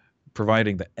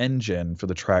providing the engine for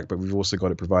the track, but we've also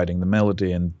got it providing the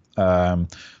melody. And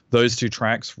those two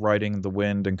tracks, Riding the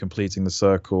Wind and Completing the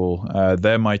Circle,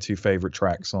 they're my two favorite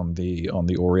tracks on the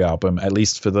Ori album, at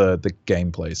least for the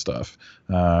gameplay stuff.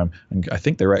 And I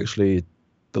think they're actually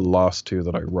the last two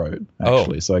that I wrote,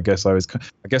 actually. So I guess I was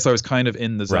kind of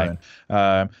in the zone.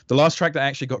 Right. The last track that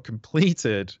actually got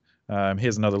completed,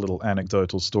 here's another little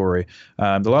anecdotal story.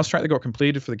 The last track that got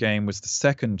completed for the game was the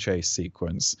second chase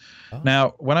sequence.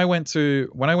 Now, when I went to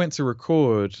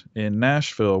record in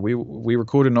Nashville, we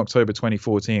recorded in October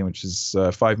 2014, which is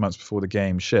 5 months before the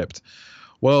game shipped.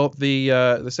 Well,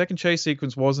 the second chase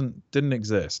sequence didn't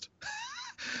exist.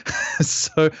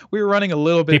 So we were running a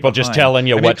little bit People behind. just telling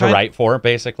you what to write for,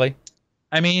 basically.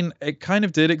 I mean, it kind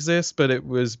of did exist, but it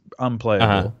was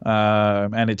unplayable,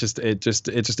 and it just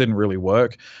didn't really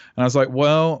work. And I was like,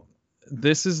 well,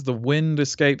 this is the wind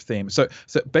escape theme. So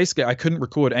basically, I couldn't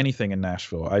record anything in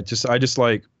Nashville. I just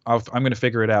like I'm going to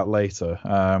figure it out later,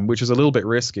 which is a little bit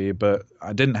risky, but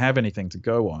I didn't have anything to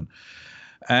go on.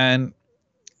 And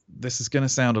this is going to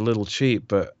sound a little cheap,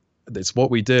 but it's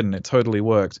what we did, and it totally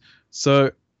worked.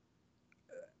 So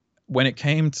when it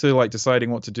came to like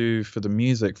deciding what to do for the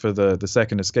music for the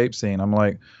second escape scene, I'm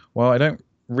like, well, I don't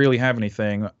really have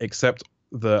anything except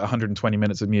the 120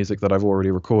 minutes of music that I've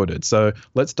already recorded. So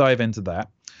let's dive into that.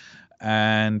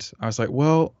 And I was like,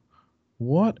 well,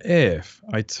 what if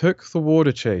I took the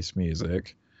Water Chase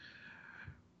music,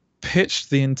 pitched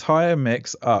the entire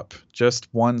mix up just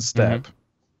one step,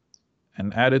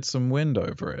 and added some wind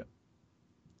over it?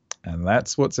 And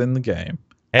that's what's in the game.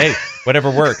 Hey,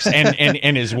 whatever works, and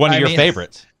is one of your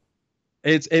favorites.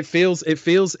 It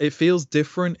feels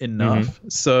different enough.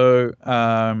 So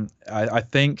I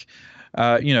think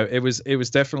it was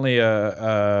definitely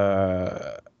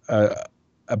a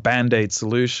Band-Aid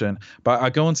solution. But I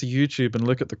go onto YouTube and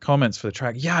look at the comments for the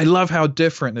track. Yeah, I love how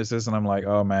different this is, and I'm like,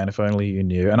 oh man, if only you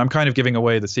knew. And I'm kind of giving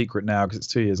away the secret now because it's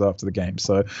 2 years after the game,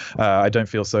 so I don't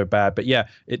feel so bad. But yeah,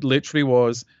 it literally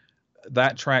was.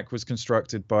 That track was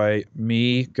constructed by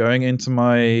me going into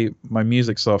my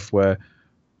music software,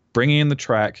 bringing in the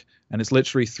track, and it's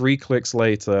literally 3 clicks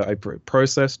later. I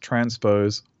process,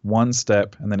 transpose, one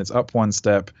step, and then it's up one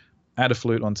step, add a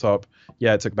flute on top.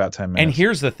 Yeah, it took about 10 minutes. And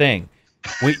here's the thing.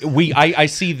 I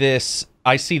see this.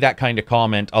 I see that kind of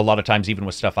comment a lot of times, even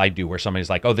with stuff I do, where somebody's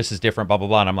like, oh, this is different, blah, blah,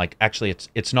 blah. And I'm like, actually,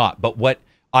 it's not. But what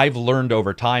I've learned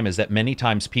over time is that many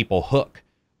times people hook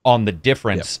on the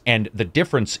difference, and the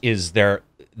difference is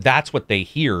that's what they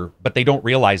hear, but they don't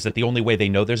realize that the only way they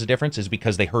know there's a difference is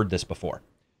because they heard this before.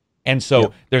 And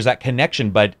so there's that connection,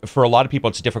 but for a lot of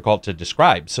people it's difficult to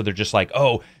describe. So they're just like,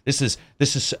 oh, this is,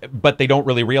 but they don't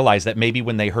really realize that maybe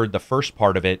when they heard the first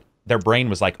part of it, their brain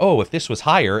was like, oh, if this was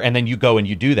higher, and then you go and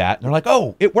you do that, and they're like,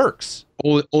 oh, it works.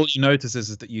 all you notice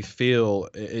is that you feel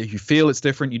it's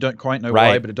different. You don't quite know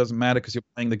why, Right. but it doesn't matter because you're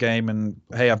playing the game and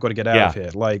hey, I've got to get out of Yeah.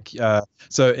 here. Like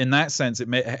so in that sense, it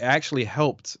actually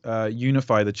helped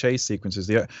unify the chase sequences.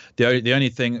 The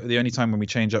only time when we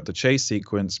change up the chase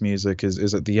sequence music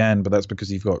is at the end, but that's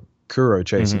because you've got Kuro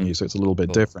chasing you, so it's a little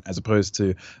bit different as opposed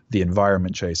to the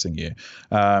environment chasing you.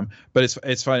 But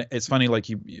it's funny like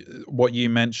what you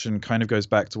mentioned kind of goes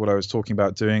back to what I was talking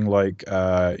about doing, like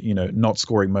not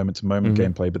scoring moment to moment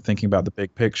gameplay, but thinking about the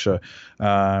big picture.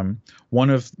 One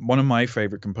of my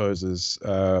favorite composers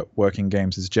working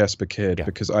games is Jesper Kyd,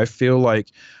 because I feel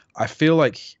like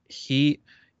he,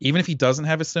 even if he doesn't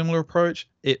have a similar approach,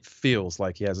 it feels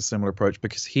like he has a similar approach,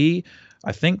 because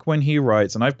I think when he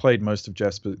writes, and I've played most of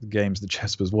the games that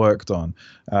Jesper's worked on,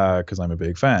 because I'm a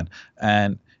big fan,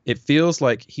 and it feels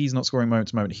like he's not scoring moment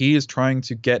to moment. He is trying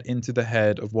to get into the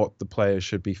head of what the player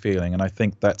should be feeling, and I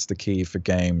think that's the key for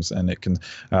games. And it can,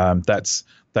 that's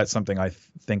something I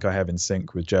think I have in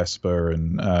sync with Jesper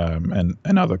and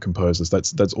other composers.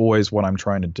 That's always what I'm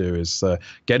trying to do, is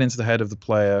get into the head of the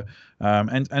player.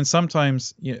 And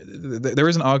sometimes there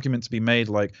is an argument to be made,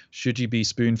 like, should you be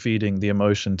spoon feeding the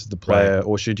emotion to the player,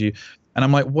 or should you? And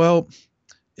I'm like, well,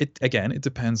 it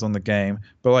depends on the game.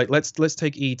 But like, let's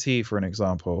take ET for an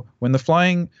example. When the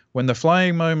flying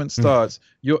moment starts,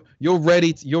 you're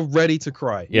ready to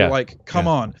cry. You're like, come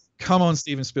on,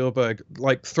 Steven Spielberg,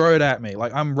 like, throw it at me.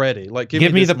 Like, I'm ready. Like,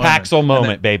 give me the Paxel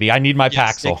moment, baby. I need my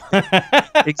Paxel.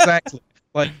 Exactly.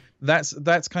 Like,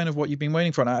 that's kind of what you've been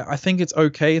waiting for. And I think it's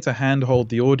okay to handhold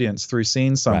the audience through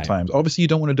scenes sometimes. Obviously, you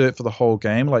don't want to do it for the whole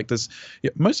game. Like,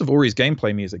 most of Ori's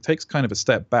gameplay music takes kind of a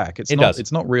step back.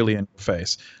 It's not really in your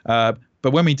face. But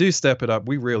when we do step it up,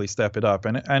 we really step it up.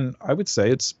 And I would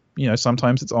say it's,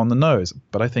 sometimes it's on the nose,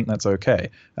 but I think that's okay.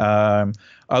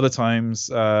 Other times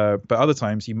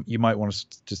you might want to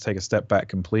just take a step back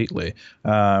completely.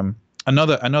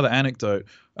 Another anecdote.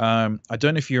 I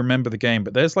don't know if you remember the game,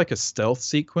 but there's like a stealth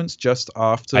sequence just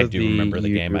after. I do remember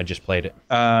the game. I just played it.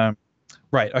 Right.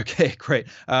 Okay. Great.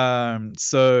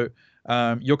 So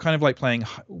you're kind of like playing.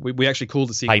 We actually call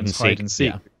the sequence hide and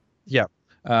seek. Yeah.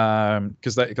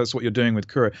 Because that's what you're doing with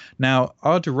Kuro. Now,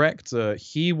 our director,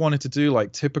 he wanted to do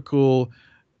like typical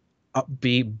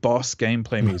upbeat boss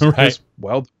gameplay music. Because,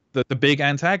 well, the big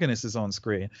antagonist is on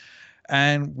screen.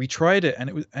 And we tried it, and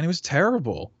it was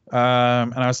terrible.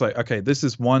 And I was like, okay, this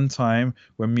is one time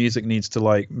where music needs to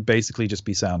like basically just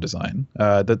be sound design.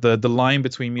 The line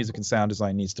between music and sound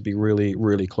design needs to be really,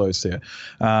 really close here.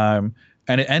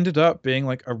 And it ended up being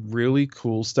like a really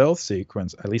cool stealth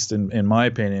sequence, at least in my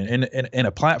opinion, in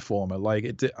a platformer.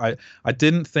 Like, I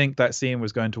didn't think that scene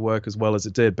was going to work as well as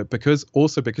it did, but because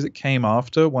it came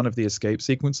after one of the escape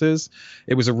sequences,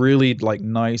 it was a really like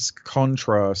nice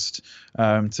contrast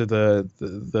to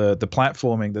the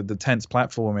platforming, the tense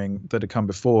platforming that had come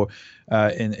before.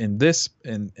 In this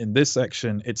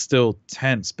section, it's still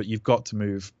tense, but you've got to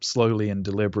move slowly and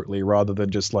deliberately rather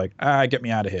than just like, get me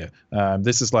out of here.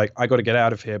 This is like, I got to get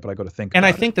out of here, but I got to think. And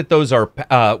I think that those are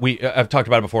I've talked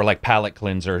about it before, like palate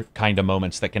cleanser kind of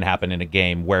moments that can happen in a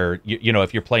game where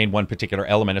if you're playing one particular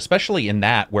element, especially in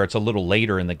that where it's a little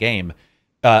later in the game.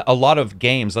 A lot of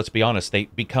games, let's be honest, they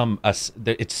become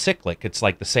it's cyclic. It's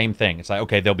like the same thing. It's like,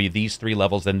 okay, there'll be these 3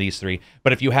 levels, then these 3.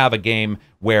 But if you have a game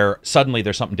where suddenly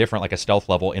there's something different, like a stealth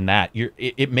level in that,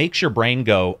 it makes your brain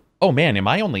go, oh man, am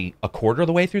I only a quarter of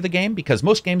the way through the game? Because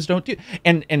most games don't do.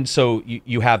 And so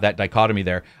you have that dichotomy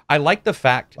there. I like the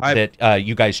fact that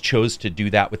you guys chose to do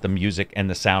that with the music and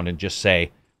the sound and just say,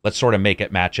 let's sort of make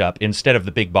it match up instead of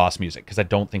the big boss music, because I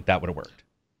don't think that would have worked.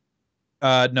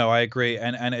 No, I agree,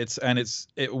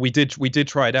 we did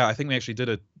try it out. I think we actually did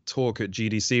a talk at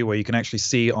GDC where you can actually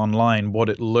see online what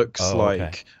it looks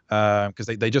like, because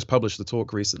they just published the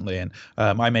talk recently, and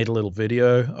I made a little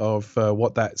video of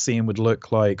what that scene would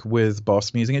look like with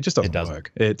boss music. It just doesn't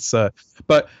work. It's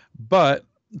but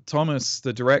Thomas,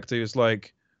 the director, is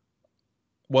like,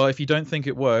 well, if you don't think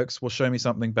it works, well, show me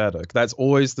something better. That's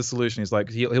always the solution. He's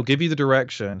like, he'll give you the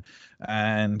direction,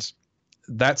 and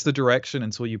that's the direction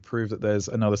until you prove that there's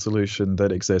another solution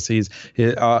that exists.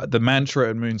 The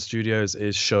mantra at Moon Studios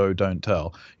is show, don't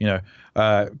tell.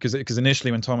 Because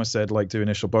initially when Thomas said like do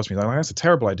initial boss music, I'm like, that's a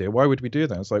terrible idea. Why would we do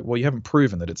that? It's like, well, you haven't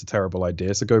proven that it's a terrible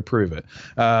idea, so go prove it.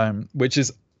 Which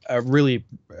is a really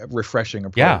refreshing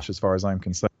approach as far as I'm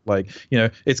concerned. Like,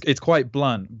 it's quite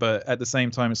blunt, but at the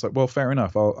same time, it's like, well, fair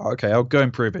enough. I'll go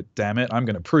and prove it. Damn it, I'm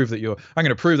going to prove that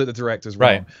the director's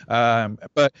wrong. Right.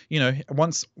 But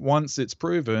once it's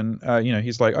proven,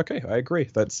 he's like, okay, I agree.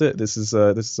 That's it. This is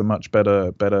a much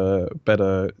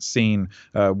better scene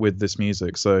with this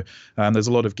music. So there's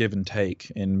a lot of give and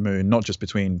take in Moon, not just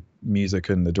between music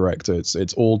and the director.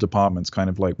 It's all departments kind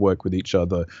of like work with each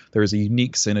other. There is a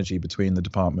unique synergy between the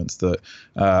departments that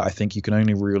I think you can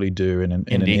only really do in an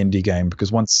indie game,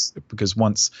 because once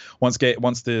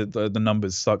the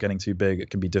numbers start getting too big, it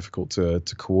can be difficult to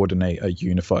coordinate a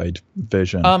unified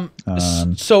vision.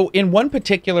 So in one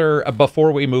particular,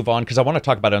 before we move on, because I want to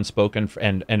talk about Unspoken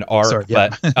and ARK, sorry,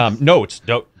 yeah. but no,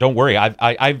 don't worry. I've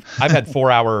had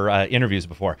 4-hour interviews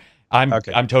before.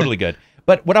 I'm totally good.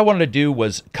 But what I wanted to do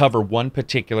was cover one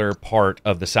particular part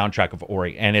of the soundtrack of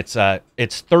Ori, and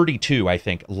it's 32, I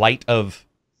think. Light of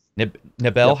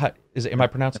Nibel. Yep. Am I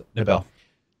pronouncing it? Nibel.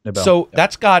 So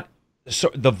that's got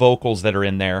the vocals that are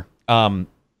in there.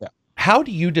 How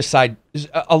do you decide?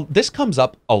 This comes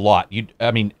up a lot.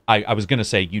 I was going to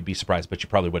say you'd be surprised, but you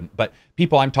probably wouldn't. But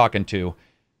people I'm talking to,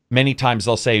 many times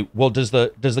they'll say, well, does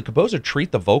the composer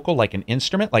treat the vocal like an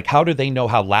instrument? Like, how do they know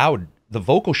how loud the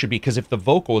vocal should be? Because if the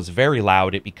vocal is very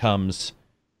loud, it becomes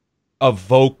a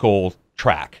vocal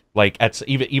track. Like,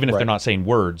 even if they're not saying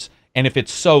words. And if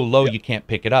it's so low, you can't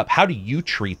pick it up. How do you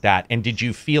treat that? And did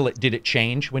you feel it? Did it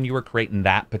change when you were creating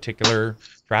that particular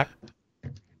track?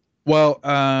 Well,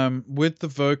 with the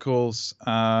vocals,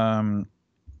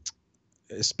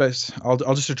 especially,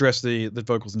 I'll just address the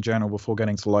vocals in general before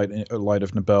getting to Light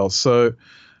of Nibel. So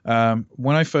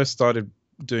when I first started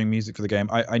doing music for the game,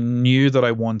 I knew that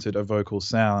I wanted a vocal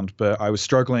sound, but I was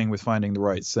struggling with finding the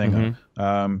right singer.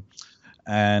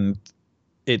 And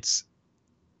it's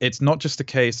not just a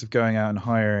case of going out and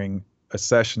hiring a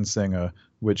session singer,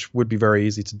 which would be very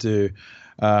easy to do.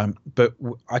 But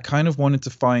I kind of wanted to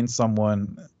find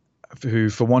someone who,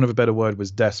 for want of a better word,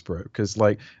 was desperate, because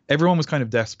like everyone was kind of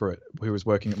desperate who was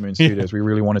working at Moon Studios. We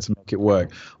really wanted to make it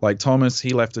work. Like Thomas,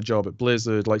 he left a job at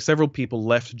Blizzard. Like several people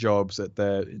left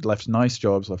nice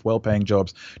jobs, left well-paying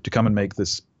jobs to come and make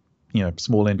this,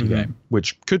 small indie game,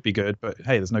 which could be good, but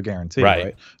hey, there's no guarantee,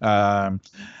 right?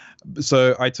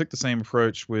 So I took the same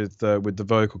approach with the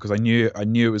vocal, because I knew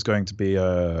it was going to be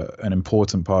an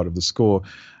important part of the score.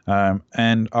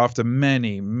 And after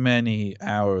many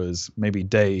hours, maybe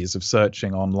days of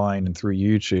searching online and through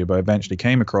YouTube, I eventually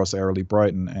came across Airly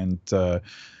Brighton, and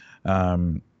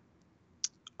I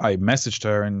messaged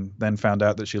her and then found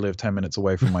out that she lived 10 minutes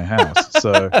away from my house.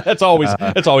 So that's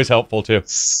always helpful too.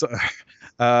 So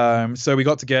we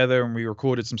got together and we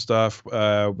recorded some stuff.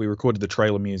 We recorded the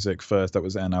trailer music first.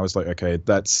 And I was like, okay,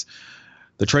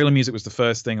 the trailer music was the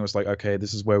first thing. I was like, okay,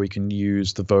 this is where we can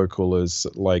use the vocal as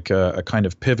like a kind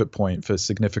of pivot point for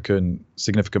significant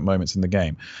moments in the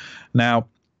game. Now,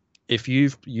 if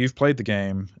you've played the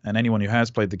game, and anyone who has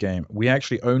played the game, we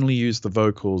actually only use the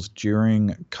vocals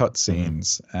during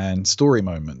cutscenes and story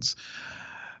moments,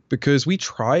 because we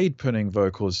tried putting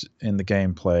vocals in the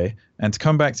gameplay. And to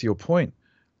come back to your point,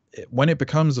 when it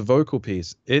becomes a vocal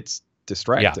piece, it's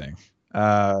distracting.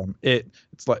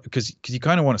 It's like, because you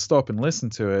kind of want to stop and listen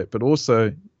to it, but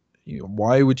also,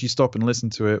 why would you stop and listen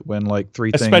to it when like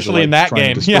three things, especially in that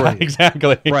game? Yeah,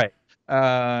 exactly. Right.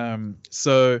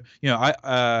 So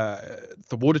the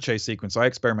water chase sequence, I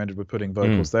experimented with putting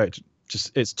vocals there.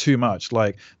 It's too much.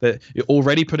 Like that,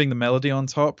 already putting the melody on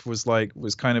top was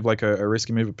kind of like a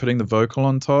risky move. But putting the vocal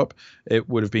on top, it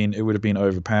would have been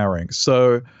overpowering.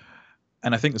 So,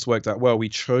 and I think this worked out well. We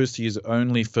chose to use it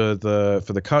only for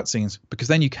the cutscenes, because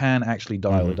then you can actually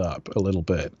dial it up a little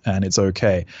bit, and it's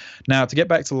okay. Now, to get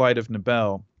back to Light of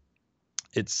Nibel,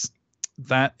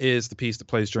 that is the piece that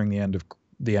plays during the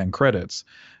end credits,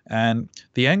 and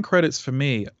the end credits for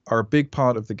me are a big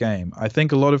part of the game. I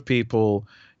think a lot of people,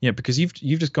 because you've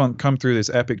just come through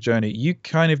this epic journey, you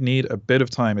kind of need a bit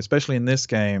of time, especially in this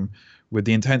game with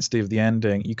the intensity of the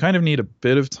ending. You kind of need a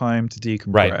bit of time to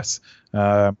decompress.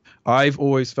 Right. I've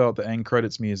always felt that end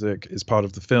credits music is part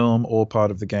of the film or part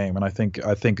of the game, and I think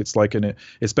it's like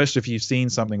especially if you've seen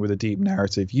something with a deep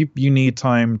narrative, you need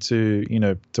time to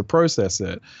to process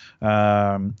it.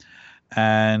 And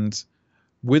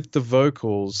with the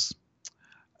vocals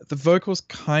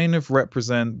kind of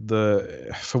represent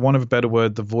for want of a better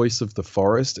word, the voice of the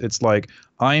forest. It's like,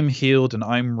 I'm healed and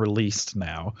I'm released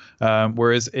now.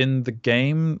 Whereas in the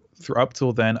game, up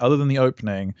till then, other than the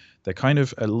opening, they're kind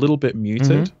of a little bit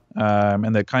muted,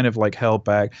 and they're kind of like held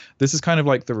back. This is kind of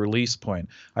like the release point.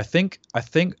 I think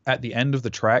at the end of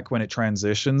the track, when it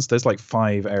transitions, there's like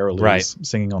 5 airlies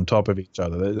singing on top of each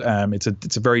other.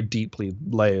 It's a very deeply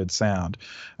layered sound.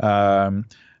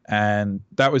 and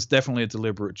that was definitely a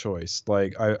deliberate choice.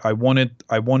 Like I wanted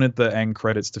the end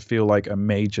credits to feel like a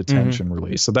major tension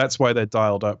release, so that's why they're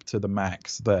dialed up to the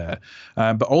max there.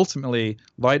 But ultimately,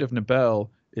 Light of Nibel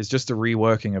is just a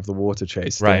reworking of the Water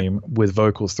Chase theme with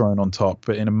vocals thrown on top,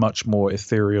 but in a much more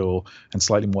ethereal and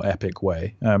slightly more epic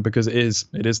way, because it is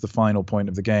the final point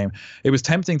of the game. It was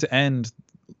tempting to end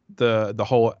the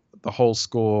whole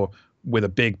score with a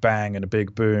big bang and a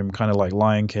big boom, kind of like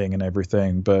Lion King and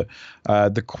everything, but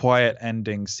the quiet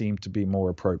ending seemed to be more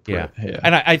appropriate here.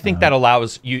 And I think that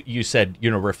allows you said,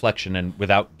 reflection, and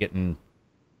without getting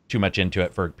too much into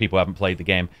it for people who haven't played the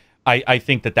game, I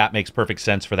think that makes perfect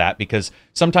sense for that, because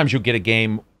sometimes you'll get a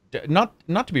game, not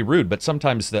to be rude, but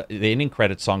sometimes the ending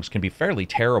credit songs can be fairly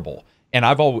terrible. And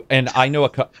I know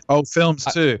films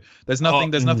too. There's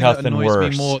nothing that annoys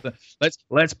worse. me more than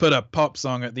let's put a pop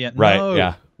song at the end. Right? No.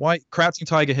 Yeah. Why Crouching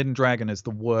Tiger, Hidden Dragon is the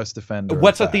worst offender.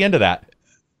 What's at the end of that?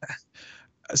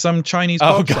 Some Chinese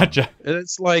pop gotcha. song.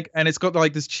 It's like, and it's got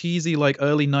like this cheesy like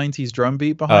early 90s drum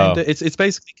beat behind it. It's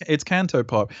basically canto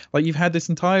pop. Like, you've had this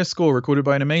entire score recorded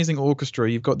by an amazing orchestra.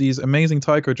 You've got these amazing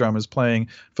taiko drummers playing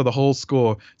for the whole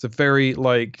score. It's a very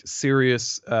like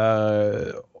serious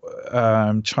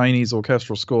Chinese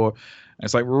orchestral score. And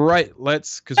it's like, right,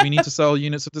 because we need to sell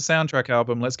units of the soundtrack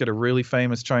album, let's get a really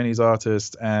famous Chinese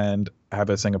artist and have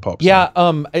her sing a pop song. Yeah,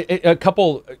 a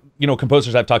couple,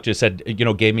 composers I've talked to said,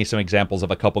 gave me some examples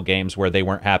of a couple games where they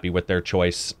weren't happy with their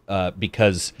choice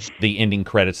because the ending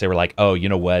credits, they were like, oh, you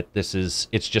know what, it's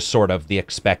just sort of the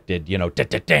expected,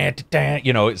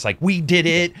 it's like, we did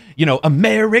it,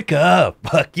 America,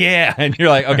 fuck yeah, and you're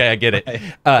like, okay, I get it.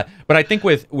 But I think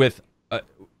with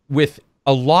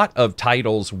a lot of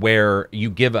titles where you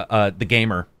give the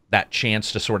gamer that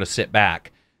chance to sort of sit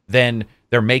back, then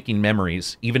they're making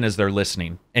memories even as they're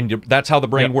listening, and that's how the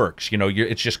brain works.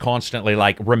 It's just constantly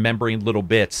like remembering little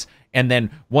bits, and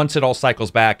then once it all cycles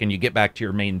back and you get back to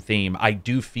your main theme, I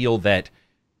do feel that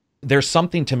there's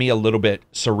something to me a little bit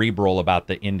cerebral about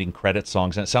the ending credit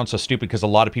songs. And it sounds so stupid because a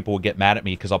lot of people will get mad at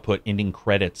me because I'll put ending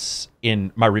credits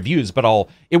in my reviews, but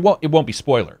it won't be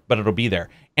spoiler, but it'll be there.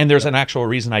 And there's an actual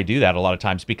reason I do that a lot of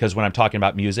times, because when I'm talking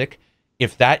about music,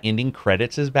 if that ending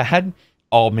credits is bad,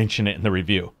 I'll mention it in the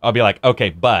review. I'll be like, okay,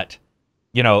 but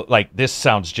like, this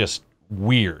sounds just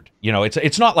weird.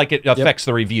 It's not like it affects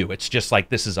the review. It's just like,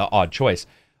 this is an odd choice.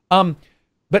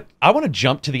 But I want to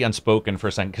jump to the Unspoken for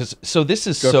a second, because this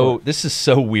is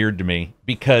so weird to me,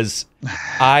 because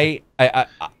it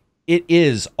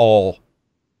is all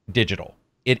digital.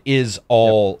 It is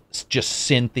all just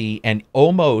synthy, and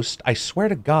almost, I swear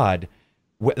to God,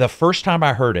 the first time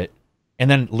I heard it and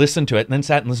then listened to it and then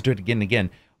sat and listened to it again and again,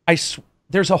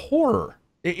 there's a horror.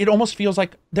 It almost feels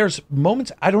like there's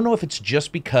moments, I don't know if it's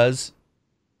just because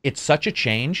it's such a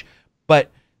change, but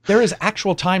there is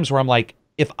actual times where I'm like,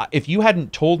 if you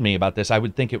hadn't told me about this, I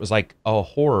would think it was like a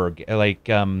horror, like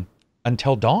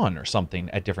Until Dawn or something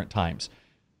at different times.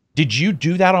 Did you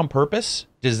do that on purpose?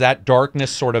 Is that darkness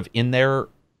sort of in there,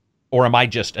 or am I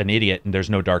just an idiot and there's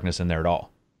no darkness in there at all?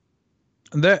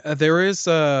 There is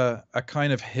a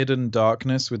kind of hidden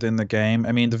darkness within the game.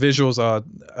 I mean, the visuals are,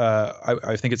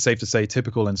 I think it's safe to say,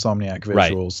 typical Insomniac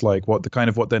visuals, like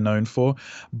what they're known for.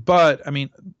 But I mean,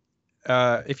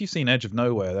 if you've seen Edge of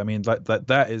Nowhere, I mean,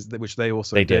 that is, which they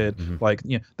also did. Mm-hmm. Like,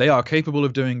 they are capable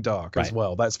of doing dark as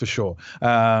well. That's for sure.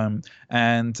 And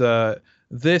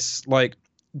this, like,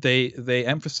 they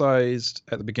emphasized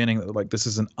at the beginning that, like, this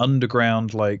is an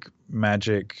underground, like,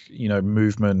 magic,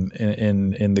 movement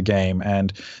in the game,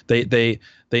 and they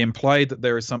implied that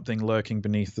there is something lurking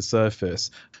beneath the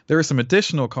surface. There is some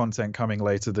additional content coming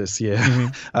later this year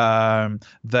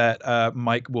that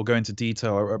Mike will go into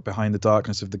detail behind the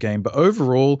darkness of the game. But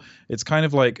overall, it's kind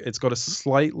of like, it's got a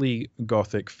slightly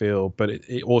gothic feel, but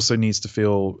it also needs to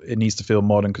feel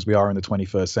modern, because we are in the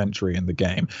 21st century in the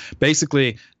game.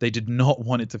 Basically, they did not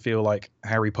want it to feel like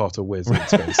Harry Potter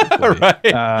Wizards, basically.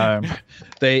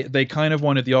 They kind of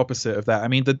wanted the opposite of that. I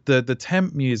mean, the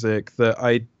temp music that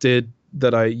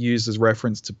I used as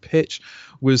reference to pitch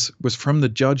was from the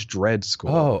Judge Dredd score.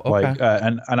 Oh, okay. Like,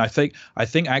 and I think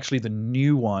actually the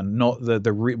new one, not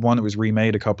the one that was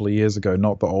remade a couple of years ago,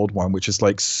 not the old one, which is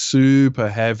like super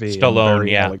heavy, Stallone, and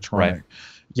very electronic. Right.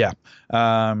 Yeah.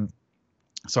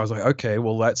 So I was like, okay,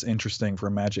 well, that's interesting for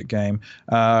a Magic game.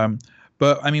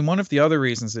 But I mean, one of the other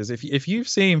reasons is if you've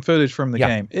seen footage from the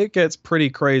game, it gets pretty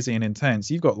crazy and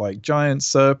intense. You've got like giant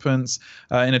serpents.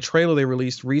 In a trailer they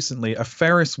released recently, a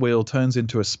Ferris wheel turns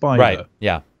into a spider. Right.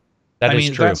 Yeah. That is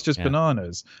true. That's just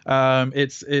bananas.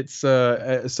 It's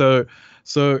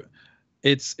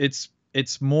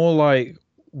more like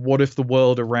what if the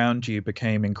world around you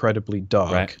became incredibly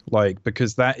dark? Right. Like,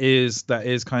 because that is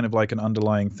kind of like an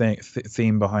underlying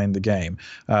theme behind the game.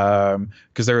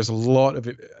 Because there is a lot of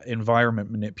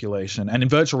environment manipulation, and in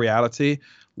virtual reality,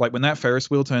 like when that Ferris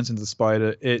wheel turns into the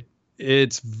spider,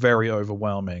 it's very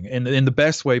overwhelming in the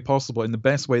best way possible, in the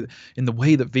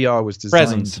way that VR was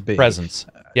designed to be. Presence.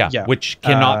 Yeah. Which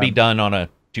cannot be done on a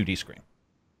 2D screen.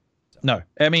 No,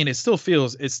 I mean it still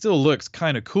looks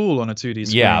kind of cool on a 2D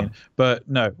screen. Yeah. But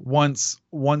no, once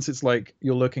it's like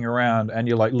you're looking around and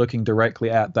you're like looking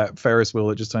directly at that Ferris wheel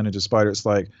that just turned into a spider, it's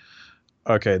like,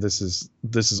 okay, this is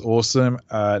awesome.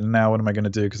 Now what am I going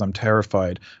to do? Because I'm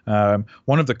terrified.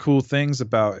 One of the cool things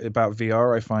about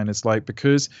VR, I find, is like,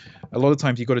 because a lot of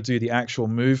times you got to do the actual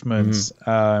movements.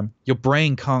 Your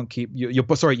brain can't keep your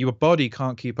body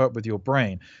can't keep up with your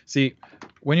brain. See,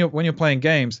 when you're playing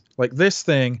games like this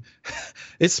thing,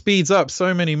 it speeds up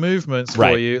so many movements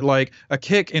for you. Like a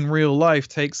kick in real life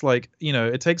takes like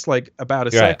about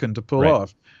a second to pull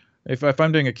off. If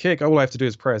I'm doing a kick, all I have to do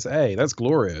is press A. That's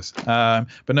glorious. But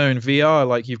no, in VR,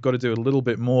 like you've got to do a little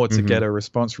bit more to get a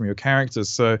response from your characters.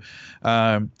 So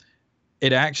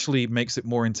it actually makes it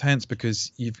more intense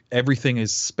because everything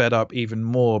is sped up even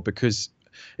more, because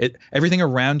everything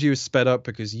around you is sped up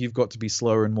because you've got to be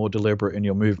slower and more deliberate in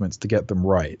your movements to get them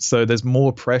right. So there's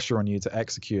more pressure on you to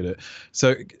execute it.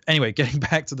 So anyway, getting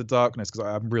back to the darkness, because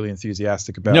I'm really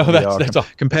enthusiastic about VR.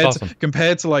 That's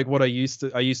compared to like what I used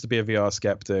to be a VR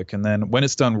skeptic, and then when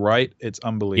it's done right, it's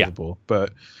unbelievable.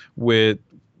 But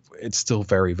it's still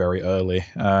very, very early.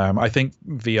 I think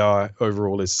VR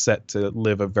overall is set to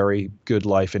live a very good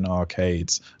life in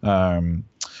arcades.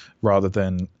 Rather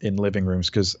than in living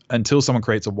rooms, because until someone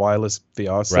creates a wireless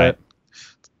VR set,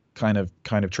 kind of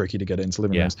tricky to get it into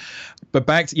living rooms. But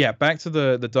back to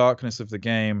the darkness of the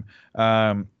game.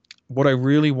 What I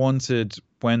really wanted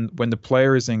when the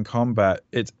player is in combat,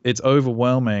 it's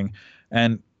overwhelming,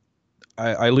 and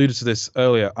I alluded to this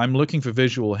earlier. I'm looking for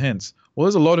visual hints. Well,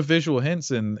 there's a lot of visual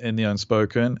hints in the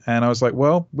Unspoken, and I was like,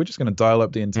 well, we're just going to dial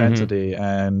up the intensity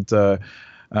and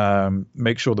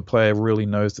make sure the player really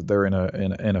knows that they're in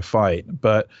a fight.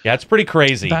 But yeah, it's pretty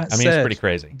crazy. It's pretty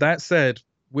crazy. That said,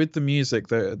 with the music,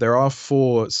 there are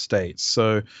 4 states.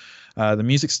 So the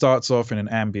music starts off in an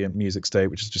ambient music state,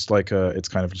 which is just like it's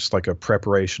kind of just like a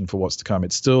preparation for what's to come.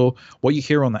 It's still what you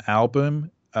hear on the album.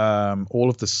 All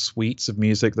of the suites of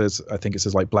music. I think it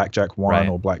says like Blackjack 1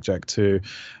 or Blackjack 2.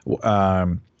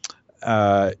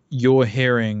 You're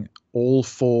hearing all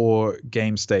 4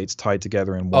 game states tied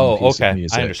together in one piece of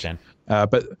music. I understand.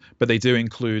 But they do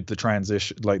include the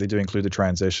transition, like they do include the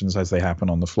transitions as they happen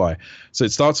on the fly. So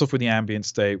it starts off with the ambient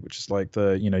state, which is like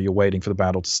you're waiting for the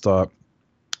battle to start.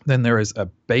 Then there is a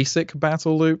basic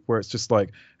battle loop where it's just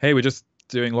like, hey, we're just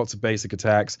doing lots of basic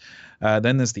attacks.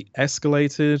 Then there's the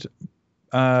escalated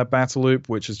battle loop,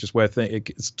 which is just where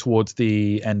it's towards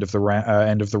the end of the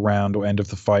round or end of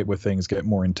the fight, where things get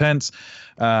more intense.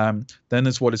 Then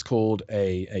there's what is called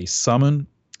a summon.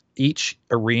 Each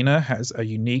arena has a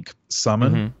unique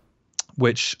summon,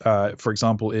 which, for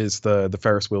example, is the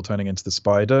Ferris wheel turning into the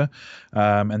spider,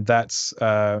 and that's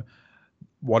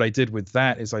what I did with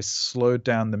that is I slowed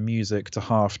down the music to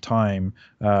half time.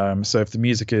 So if the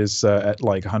music is at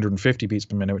like 150 beats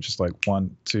per minute, which is like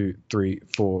 1, 2, 3,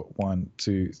 4, 1,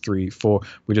 2, 3, 4,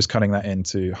 we're just cutting that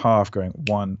into half, going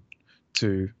 1,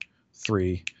 2,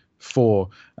 3, 4.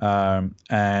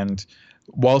 And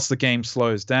whilst the game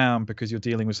slows down because you're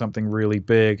dealing with something really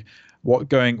big, what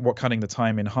cutting the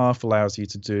time in half allows you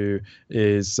to do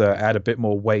is add a bit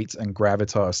more weight and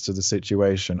gravitas to the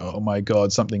situation. Oh my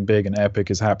God, something big and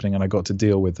epic is happening and I got to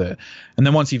deal with it. And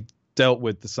then once you've dealt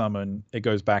with the summon, it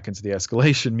goes back into the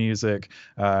escalation music,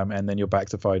 and then you're back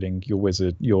to fighting your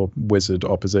wizard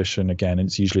opposition again. And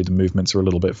it's usually the movements are a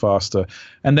little bit faster.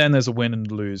 And then there's a win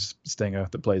and lose stinger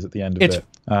that plays at the end of it.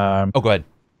 Go ahead.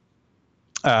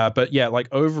 But yeah, like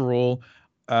overall,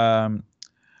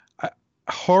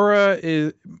 horror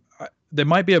is there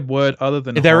might be a word other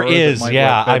than there horror is I'm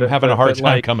having a hard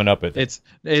time coming up with it.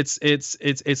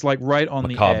 It's like right on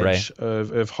Macabre. the edge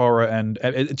of horror, and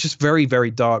it's just very,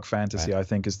 very dark fantasy. I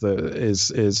think is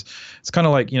it's kind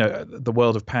of like the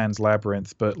world of Pan's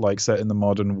Labyrinth, but like set in the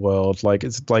modern world. Like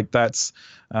it's like that's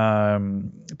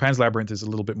Pan's Labyrinth is a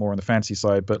little bit more on the fantasy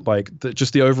side, but like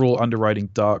just the overall underwriting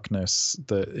darkness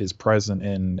that is present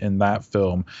in that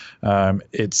film,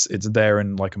 it's there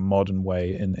in like a modern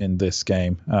way in this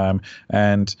game,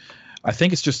 and I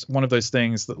think it's just one of those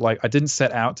things that like I didn't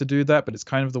set out to do that, but it's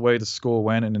kind of the way the score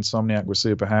went, and Insomniac was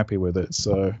super happy with it.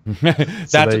 So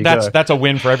that's a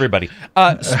win for everybody.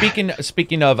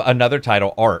 Speaking of another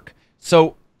title, ARK.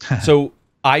 So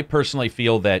I personally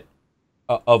feel that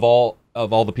of all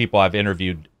of all the people I've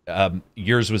interviewed,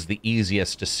 yours was the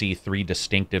easiest to see three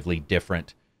distinctively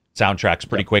different soundtracks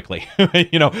pretty quickly.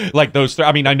 You know, like those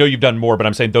I mean, I know you've done more, but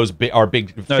I'm saying those are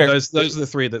big. No, those are the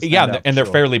three that stand out, and they're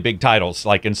sure. fairly big titles,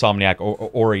 like Insomniac,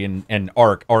 Ori, and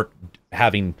ARK. ARK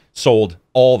having sold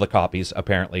all the copies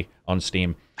apparently on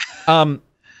Steam.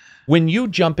 When you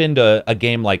jump into a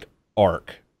game like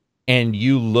ARK and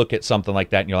you look at something like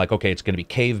that and you're like, okay, it's going to be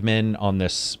cavemen on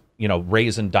this, you know,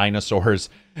 raising dinosaurs.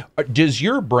 Does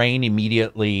your brain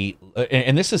immediately,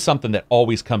 and this is something that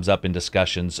always comes up in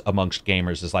discussions amongst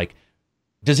gamers, is like,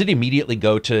 does it immediately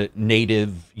go to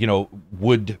native, you know,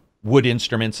 wood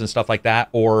instruments and stuff like that?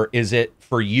 Or is it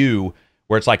for you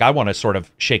where it's like, I want to sort of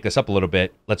shake this up a little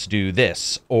bit, let's do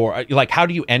this? Or like, how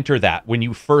do you enter that when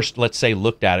you first, let's say,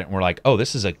 looked at it and were like, oh,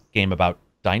 this is a game about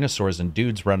dinosaurs and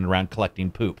dudes running around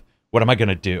collecting poop. What am I going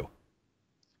to do?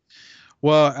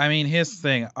 Well, I mean, here's the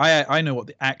thing. I know what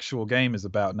the actual game is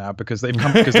about now because they've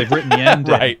written the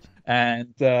ending. Right.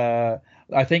 And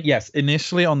I think, yes,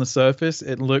 initially on the surface,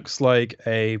 it looks like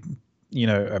hey,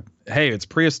 it's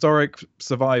prehistoric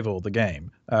survival, the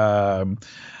game.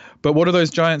 But what are those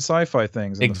giant sci-fi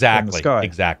things in the sky?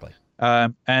 Exactly.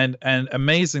 And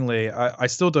amazingly, I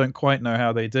still don't quite know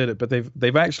how they did it, but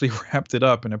they've actually wrapped it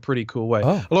up in a pretty cool way.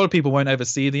 Oh. A lot of people won't ever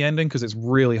see the ending because it's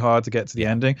really hard to get to the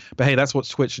ending. But hey, that's what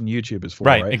Twitch and YouTube is for,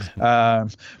 right?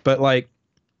 Exactly. But like,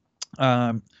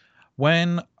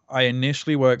 when I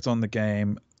initially worked on the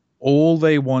game, all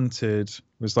they wanted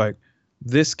was like,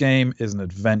 this game is an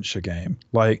adventure game.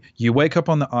 Like, you wake up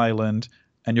on the island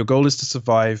and your goal is to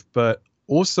survive, but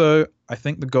also I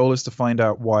think the goal is to find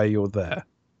out why you're there.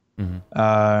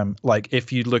 Mm-hmm. Like,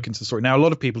 if you look into the story now, a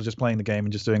lot of people are just playing the game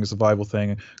and just doing a survival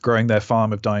thing, growing their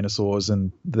farm of dinosaurs,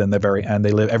 and then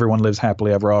everyone lives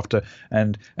happily ever after,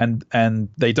 and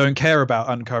they don't care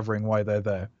about uncovering why they're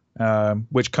there.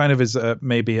 Which kind of is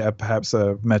perhaps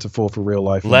a metaphor for real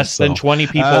life. Less than 20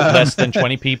 people,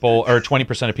 or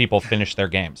 20% of people finish their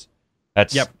games.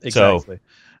 That's exactly.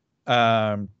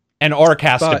 And ARK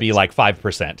has to be like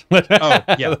 5%.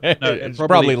 Oh yeah, no, it's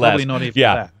probably less. Probably not even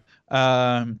that.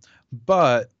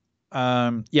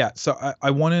 So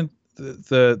I wanted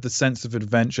the sense of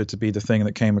adventure to be the thing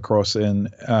that came across in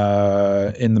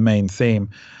the main theme.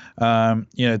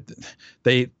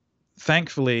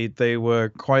 Thankfully they were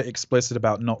quite explicit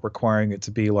about not requiring it to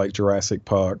be like Jurassic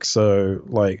Park. So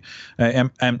like,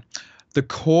 and the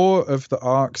core of the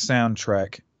ARK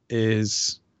soundtrack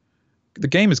is, the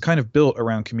game is kind of built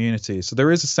around community. So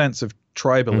there is a sense of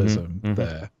tribalism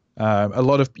there. A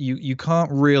lot of you can't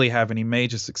really have any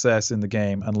major success in the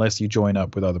game unless you join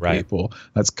up with other people.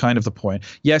 That's kind of the point.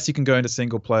 Yes, you can go into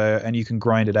single player and you can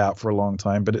grind it out for a long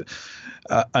time, but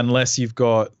unless you've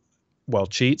got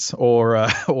cheats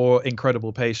or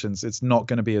incredible patience, it's not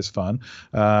going to be as fun.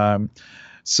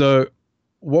 So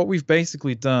what we've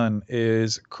basically done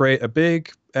is create a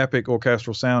big epic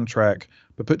orchestral soundtrack,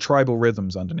 but put tribal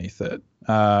rhythms underneath it.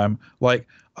 Like,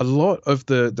 a lot of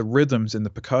the rhythms in the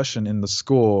percussion in the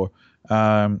score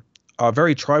are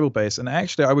very tribal based, and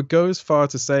actually I would go as far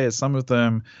to say as some of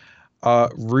them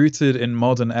are rooted in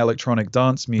modern electronic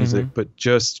dance music, but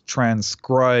just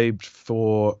transcribed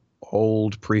for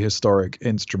old prehistoric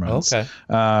instruments. Okay.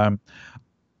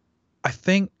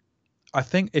 I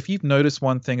think if you've noticed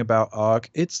one thing about ARK,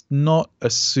 it's not a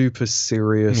super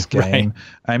serious game.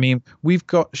 I mean, we've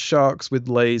got sharks with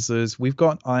lasers, we've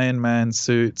got Iron Man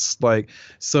suits,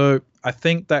 so I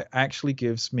think that actually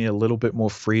gives me a little bit more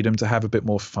freedom to have a bit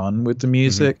more fun with the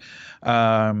music.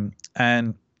 And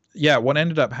yeah, what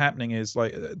ended up happening is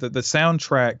like the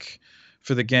soundtrack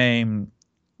for the game,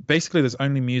 basically there's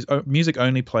only music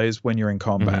only plays when you're in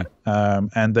combat.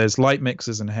 And there's light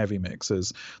mixes and heavy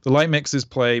mixes. The light mixes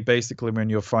play basically when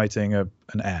you're fighting an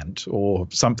ant or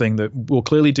something that will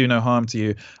clearly do no harm to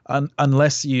you,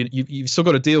 unless you've still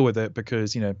got to deal with it,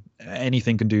 because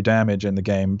anything can do damage in the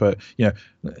game, but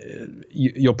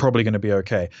you're probably going to be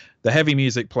okay. The heavy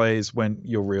music plays when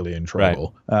you're really in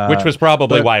trouble, which was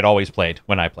probably why it always played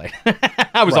when I played.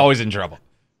 I was always in trouble.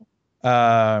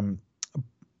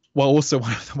 Well, also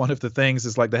one of the things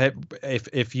is like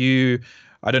if you,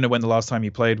 I don't know when the last time you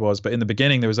played was, but in the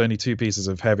beginning there was only 2 pieces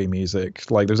of heavy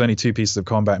music. Like, there was only 2 pieces of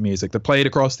combat music that played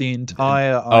across the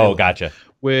entire island. Oh, gotcha.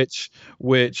 Which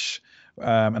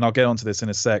and I'll get onto this in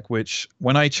a sec, which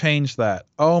when I changed that,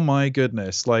 oh my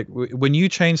goodness, like when you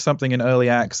change something in early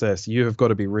access, you have got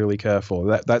to be really careful.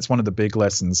 That's one of the big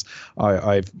lessons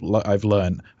I've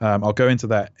learned. I'll go into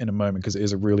that in a moment because it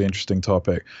is a really interesting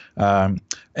topic.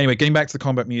 Anyway, getting back to the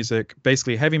combat music,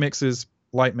 basically heavy mixes,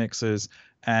 light mixes,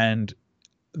 and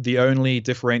the only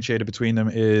differentiator between them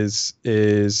is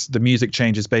the music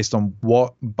changes based on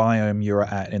what biome you're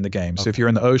at in the game. So if you're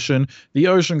in the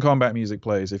ocean combat music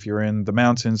plays. If you're in the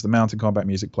mountain combat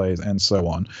music plays, and so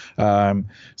on.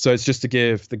 So it's just to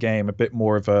give the game a bit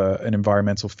more of an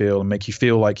environmental feel and make you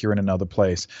feel like you're in another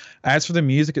place. As for the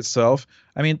music itself,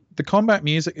 I mean, the combat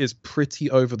music is pretty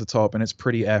over the top and it's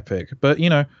pretty epic. But, you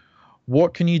know,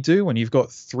 what can you do when you've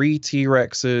got 3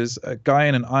 T-Rexes, a guy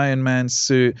in an Iron Man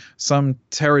suit, some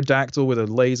pterodactyl with a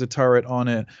laser turret on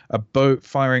it, a boat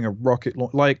firing a rocket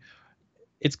launch? Like,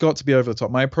 it's got to be over the top.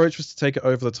 My approach was to take it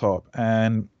over the top.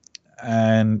 And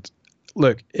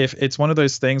look, if it's one of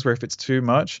those things where if it's too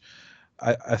much,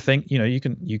 I think, you know, you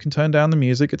can turn down the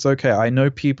music. It's okay. I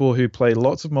know people who play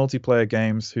lots of multiplayer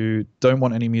games who don't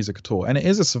want any music at all. And it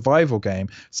is a survival game.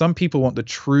 Some people want the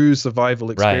true survival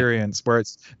experience where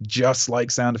it's just like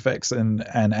sound effects and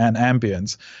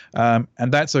ambience.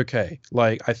 And that's okay.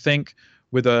 Like, I think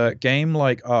with a game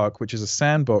like ARK, which is a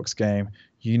sandbox game,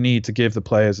 you need to give the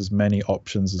players as many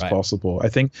options as possible. I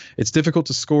think it's difficult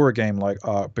to score a game like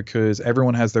ARK because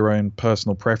everyone has their own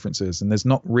personal preferences and there's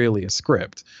not really a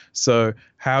script. So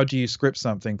how do you script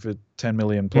something for 10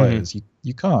 million players?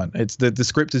 You can't. It's the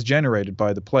script is generated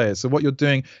by the players. So what you're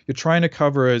doing, you're trying to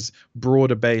cover as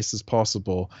broad a base as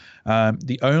possible.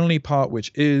 The only part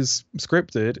which is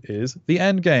scripted is the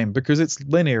end game because it's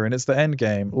linear and it's the end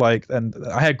game. Like, and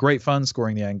I had great fun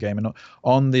scoring the end game. And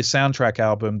on the soundtrack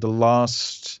album, the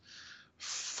last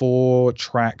 4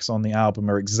 tracks on the album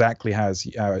are exactly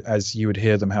as you would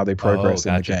hear them, how they progress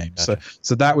in the game. Gotcha.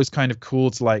 So that was kind of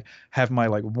cool to like have my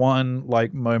like one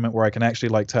like moment where I can actually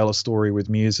like tell a story with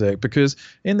music, because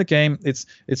in the game it's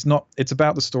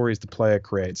about the stories the player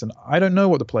creates, and I don't know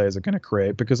what the players are going to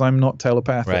create because I'm not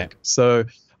telepathic. So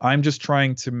I'm just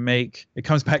trying to make it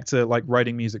comes back to like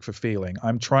writing music for feeling.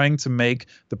 I'm trying to make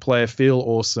the player feel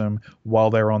awesome while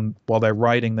they're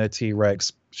riding their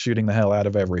T-Rex shooting the hell out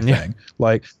of everything.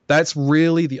 Like, that's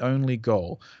really the only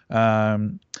goal.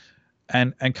 And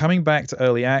coming back to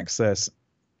early access,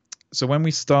 so when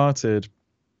we started,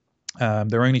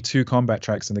 there are only 2 combat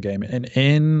tracks in the game, and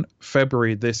in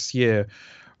February this year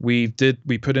we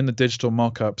put in the digital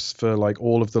mock-ups for like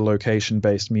all of the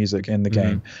location-based music in the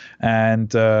game,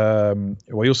 and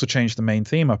we also changed the main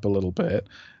theme up a little bit.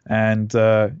 And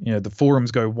you know, the forums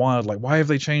go wild, like, why have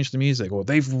they changed the music, or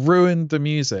they've ruined the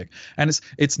music? And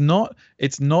it's not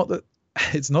that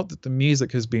the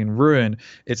music has been ruined,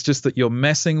 it's just that you're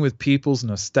messing with people's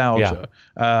nostalgia.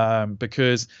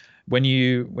 Because when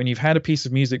you've had a piece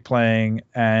of music playing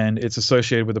and it's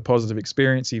associated with a positive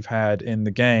experience you've had in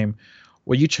the game,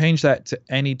 well, you change that to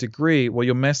any degree, well,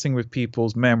 you're messing with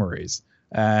people's memories.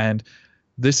 And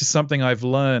this is something I've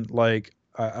learned, like,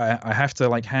 I have to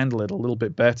like handle it a little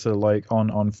bit better, like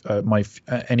on my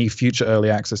any future early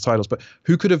access titles. But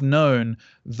who could have known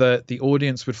that the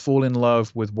audience would fall in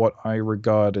love with what I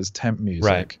regard as temp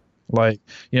music? Like,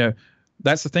 you know,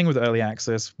 that's the thing with early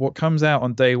access. What comes out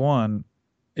on day one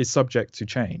is subject to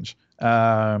change.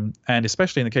 And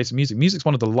especially in the case of music's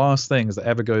one of the last things that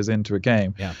ever goes into a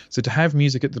game. So to have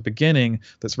music at the beginning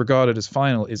that's regarded as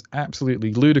final is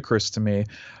absolutely ludicrous to me.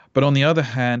 But on the other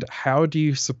hand, how do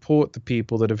you support the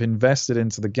people that have invested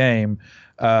into the game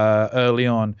early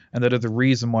on, and that are the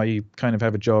reason why you kind of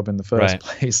have a job in the first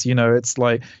place? You know, it's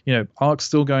like, you know, ARK's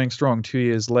still going strong 2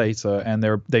 years later, and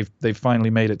they've finally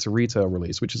made it to retail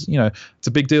release, which is, you know, it's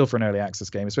a big deal for an early access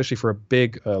game, especially for a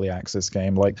big early access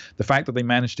game. Like, the fact that they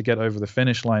managed to get over the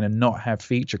finish line and not have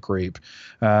feature creep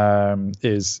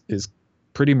is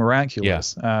pretty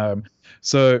miraculous.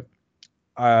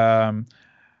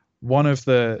 One of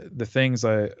the things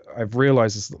I've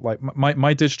realized is that, like,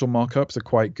 my digital mock-ups are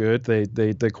quite good.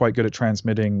 They're quite good at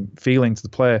transmitting feeling to the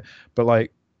player. But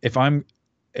like, if I'm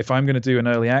going to do an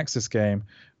early access game,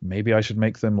 maybe I should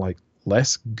make them like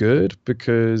less good,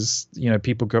 because, you know,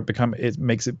 people it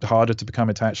makes it harder to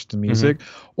become attached to music,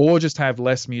 or just have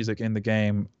less music in the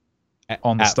game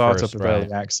on the startup of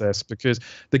early access, because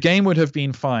the game would have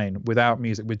been fine without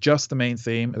music. With just the main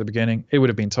theme at the beginning, it would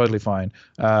have been totally fine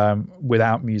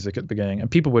without music at the beginning,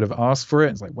 and people would have asked for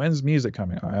it. It's like, when's music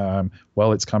coming?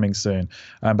 Well, it's coming soon.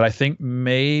 But I think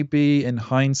maybe in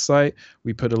hindsight,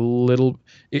 we put a little,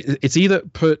 it's either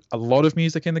put a lot of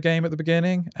music in the game at the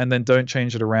beginning and then don't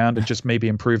change it around and just maybe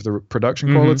improve the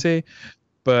production quality.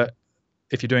 But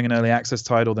if you're doing an early access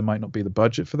title, there might not be the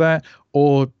budget for that,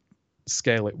 or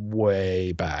scale it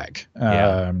way back.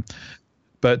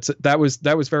 But that was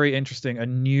very interesting, a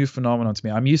new phenomenon to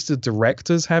me. I'm used to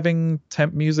directors having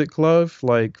temp music love,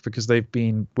 like because they've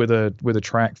been with a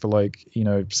track for like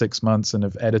 6 months and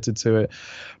have edited to it.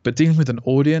 But dealing with an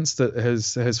audience that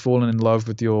has fallen in love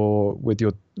with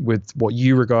what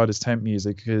you regard as temp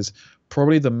music is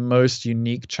probably the most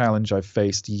unique challenge I've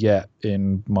faced yet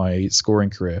in my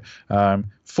scoring career.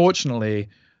 Fortunately,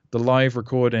 the live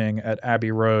recording at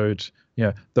Abbey Road,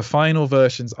 the final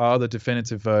versions are the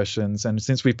definitive versions, and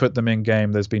since we put them in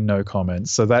game, there's been no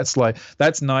comments. So that's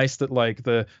nice that like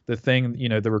the thing,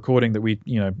 the recording that we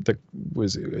that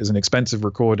is an expensive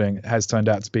recording has turned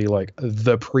out to be like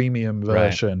the premium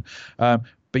version. Right.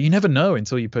 But you never know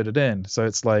until you put it in. So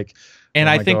it's like, and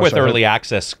I think with early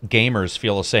access, gamers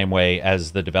feel the same way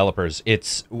as the developers.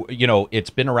 It's it's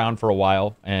been around for a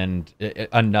while, and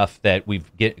enough that we've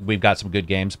got some good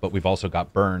games, but we've also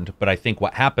got burned. But I think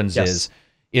what happens is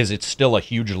it's still a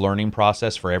huge learning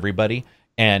process for everybody,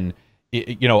 and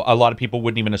a lot of people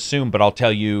wouldn't even assume. But I'll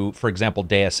tell you, for example,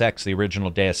 Deus Ex, the original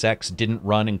Deus Ex, didn't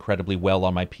run incredibly well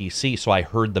on my PC, so I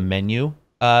heard the menu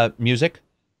music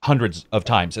hundreds of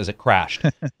times as it crashed.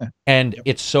 And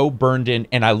it's so burned in,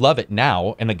 and I love it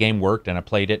now, and the game worked, and I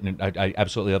played it, and I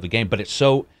absolutely love the game. But it's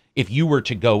so, if you were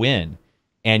to go in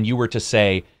and you were to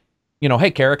say, hey,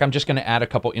 Karak, I'm just going to add a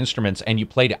couple instruments, and you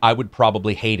played it, I would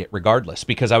probably hate it regardless,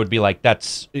 because I would be like,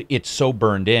 it's so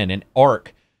burned in. And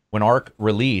ARK, when ARK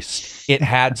released, it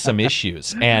had some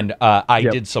issues, and I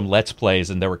did some Let's Plays,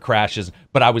 and there were crashes,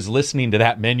 but I was listening to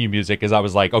that menu music as I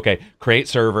was like, okay, create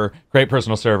server, create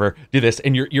personal server, do this,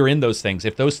 and you're in those things.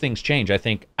 If those things change, I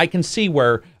think I can see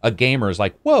where a gamer is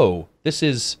like, whoa,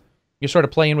 you're sort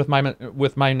of playing with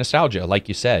my nostalgia, like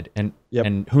you said,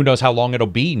 and who knows how long it'll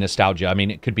be nostalgia. I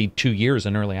mean, it could be 2 years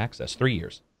in early access, 3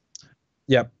 years.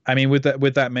 Yeah, I mean, with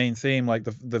that main theme, like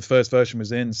the first version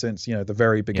was in since the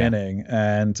very beginning,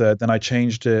 and then I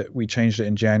changed it. We changed it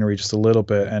in January just a little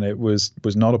bit, and it was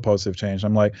not a positive change.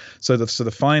 I'm like, so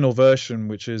the final version,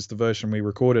 which is the version we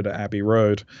recorded at Abbey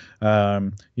Road,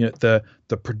 the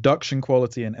production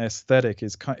quality and aesthetic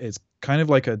is kind of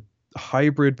like a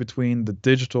hybrid between the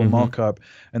digital mock-up,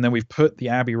 and then we've put the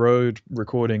Abbey Road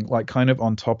recording like kind of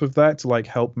on top of that to like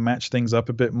help match things up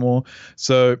a bit more.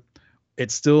 So it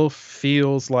still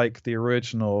feels like the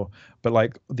original, but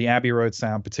like the Abbey Road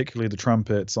sound, particularly the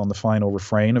trumpets on the final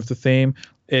refrain of the theme,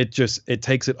 it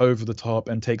takes it over the top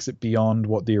and takes it beyond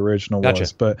what the original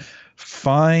was. But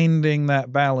finding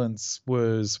that balance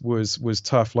was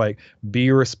tough. Like, be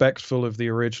respectful of the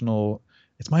original.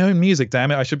 It's my own music, damn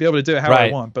it. I should be able to do it how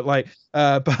I want. But like,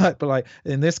 but like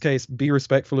in this case, be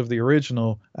respectful of the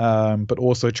original, but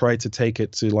also try to take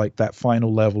it to like that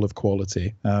final level of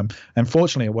quality. And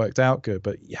fortunately, it worked out good.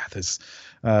 But yeah,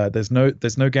 there's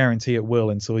no guarantee it will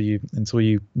until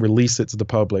you release it to the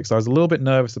public. So I was a little bit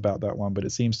nervous about that one, but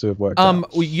it seems to have worked out.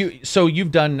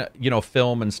 You've done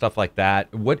film and stuff like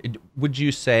that. What would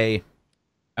you say?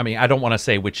 I mean, I don't want to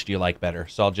say which do you like better,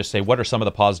 so I'll just say, what are some of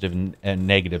the positive and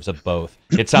negatives of both?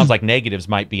 It sounds like negatives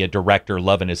might be a director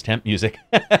loving his temp music.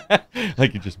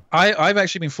 Like, you just... I've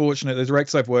actually been fortunate. The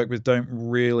directors I've worked with don't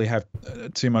really have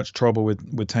too much trouble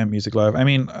with temp music live. I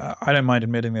mean, I don't mind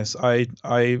admitting this. I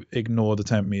ignore the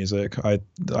temp music.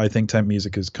 I think temp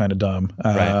music is kind of dumb.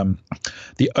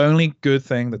 The only good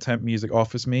thing that temp music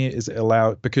offers me is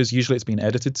because usually it's been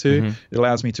edited to, it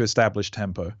allows me to establish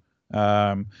tempo.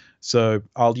 So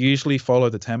I'll usually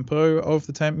follow the tempo of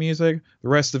the temp music. The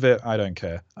rest of it, I don't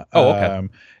care. Oh, okay.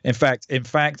 In fact,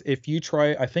 if you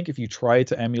try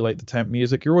to emulate the temp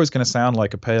music, you're always going to sound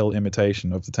like a pale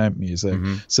imitation of the temp music.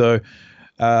 So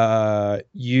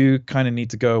you kind of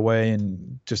need to go away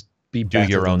and just be better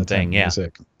do your own thing.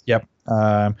 Music. Yep.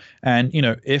 And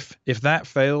if that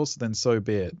fails, then so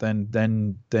be it.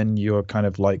 Then you're kind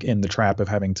of like in the trap of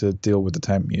having to deal with the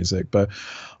temp music. But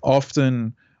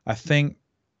often,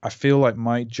 I feel like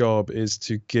my job is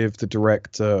to give the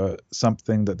director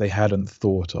something that they hadn't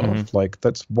thought of. Like,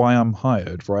 that's why I'm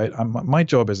hired, right? My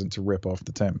job isn't to rip off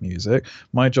the temp music.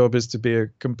 My job is to be a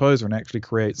composer and actually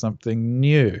create something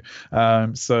new.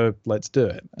 So let's do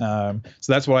it. So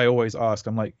that's what I always ask.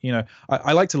 I'm like,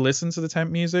 I like to listen to the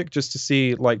temp music just to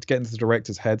see, like, to get into the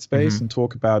director's headspace and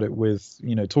talk about it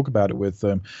with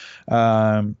them.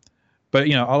 But,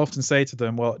 I'll often say to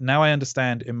them, well, now I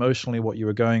understand emotionally what you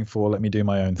were going for. Let me do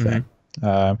my own thing.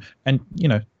 And,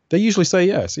 they usually say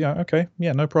yes. Yeah, okay.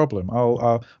 Yeah, no problem.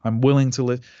 I'm willing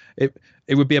to it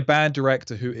would be a bad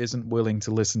director who isn't willing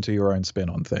to listen to your own spin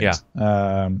on things.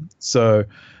 So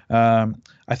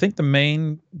I think the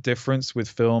main difference with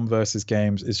film versus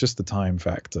games is just the time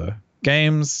factor.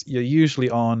 Games, you're usually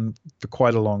on for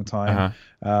quite a long time.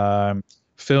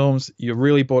 films, you're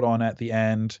really brought on at the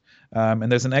end.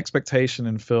 And there's an expectation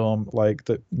in film, like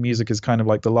that music is kind of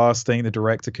like the last thing the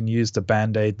director can use to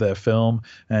band-aid their film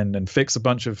and fix a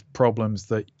bunch of problems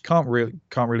that can't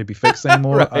really be fixed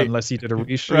anymore unless you did a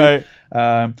reshoot.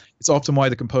 It's often why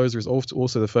the composer is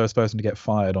also the first person to get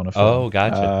fired on a film. Oh,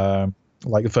 gotcha.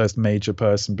 Like the first major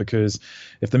person, because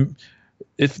if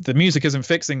the music isn't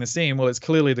fixing the scene, well, it's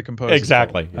clearly the composer's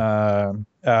Exactly. fault.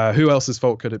 Who else's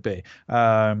fault could it be?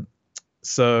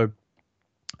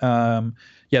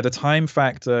 Yeah, the time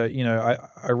factor,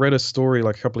 I read a story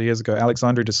like a couple of years ago.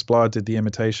 Alexandre Desplat did The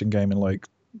Imitation Game in like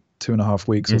 2.5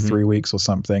 weeks or 3 weeks or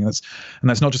something. That's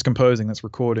not just composing, that's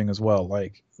recording as well.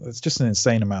 Like, it's just an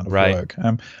insane amount of work.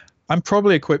 I'm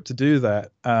probably equipped to do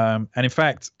that. And in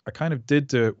fact, I kind of did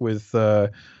do it with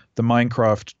the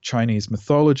Minecraft Chinese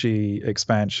mythology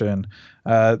expansion.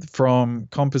 From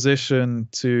composition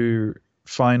to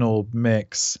final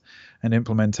mix and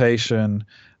implementation,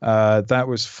 that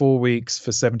was 4 weeks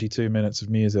for 72 minutes of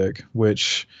music,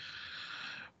 which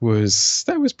was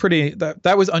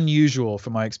unusual for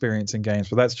my experience in games.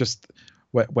 But that's just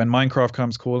when Minecraft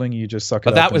comes calling, you just suck it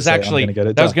up. That was and say, actually I'm gonna get it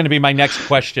that done. was going to be my next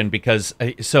question, because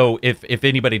so if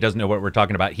anybody doesn't know what we're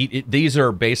talking about, these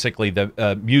are basically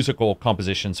the musical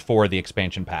compositions for the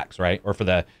expansion packs, right? Or for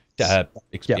the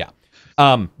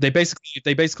They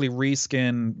basically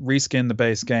reskin the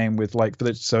base game with like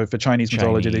for Chinese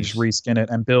mythology, they just reskin it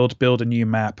and build a new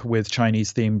map with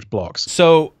Chinese themed blocks.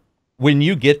 So when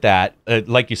you get that,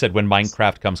 like you said, when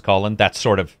Minecraft comes calling, that's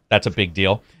a big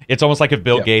deal. It's almost like if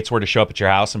Bill Gates were to show up at your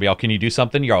house and be all, "Can you do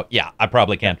something?" You're all, "Yeah, I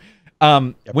probably can."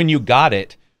 When you got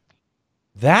it,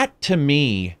 that to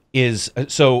me is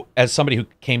so. As somebody who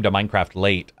came to Minecraft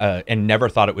late and never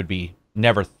thought it would be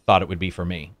for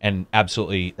me, and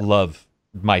absolutely love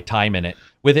my time in it,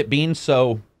 with it being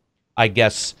so, I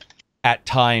guess, at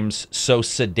times so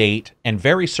sedate and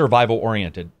very survival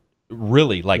oriented,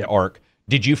 really like ARK.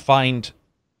 Did you find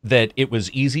that it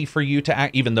was easy for you to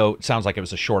act, even though it sounds like it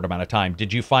was a short amount of time?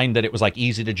 Did you find that it was like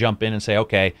easy to jump in and say,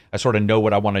 okay, I sort of know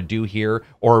what I want to do here?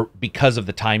 Or because of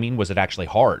the timing, was it actually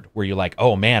hard? Were you like,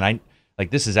 oh man,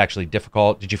 this is actually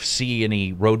difficult? Did you see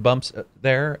any road bumps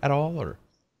there at all? Or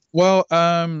well,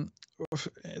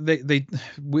 they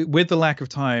with the lack of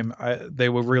time, they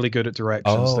were really good at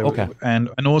directions. Oh, okay. And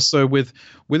also with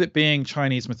it being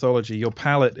Chinese mythology, your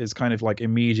palette is kind of like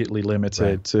immediately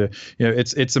limited to,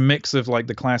 it's a mix of like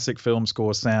the classic film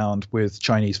score sound with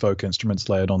Chinese folk instruments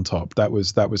layered on top. That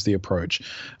was the approach.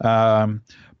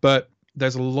 But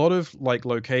there's a lot of like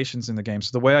locations in the game.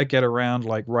 So the way I get around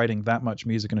like writing that much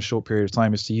music in a short period of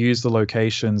time is to use the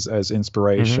locations as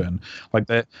inspiration. Like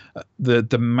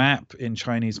the map in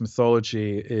Chinese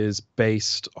mythology is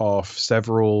based off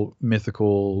several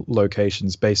mythical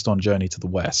locations based on Journey to the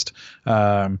West.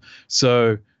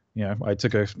 So I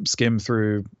took a skim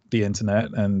through the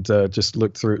internet and just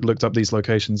looked up these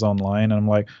locations online, and I'm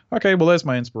like, okay, well, there's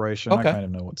my inspiration. I kind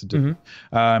of know what to do.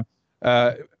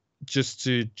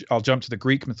 I'll jump to the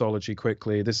Greek mythology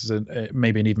quickly. This is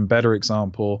maybe an even better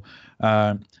example.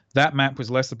 That map was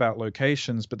less about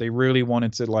locations, but they really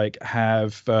wanted to like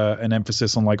have an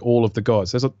emphasis on like all of the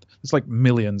gods. There's like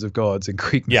millions of gods in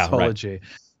Greek mythology.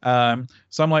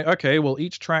 So I'm like, okay, well,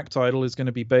 each track title is going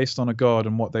to be based on a god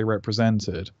and what they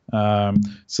represented.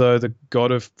 So the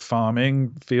god of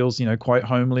farming feels, quite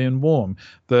homely and warm.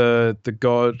 The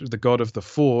god of the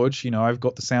forge, I've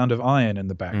got the sound of iron in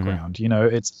the background.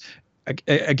 It's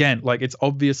again, like, it's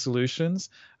obvious solutions.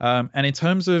 And in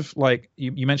terms of like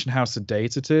you mentioned how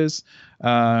sedate it is.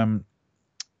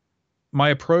 My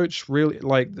approach really,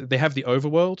 like, they have the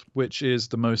overworld, which is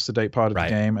the most sedate part of the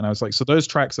game, and I was like, so those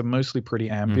tracks are mostly pretty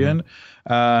ambient.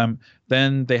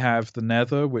 Then they have the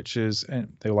nether, which is, and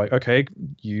they were like, okay,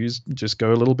 just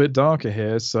go a little bit darker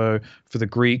here. So for the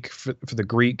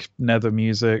Greek nether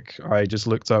music, I just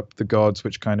looked up the gods,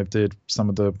 which kind of did some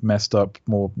of the messed up,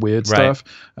 more weird stuff.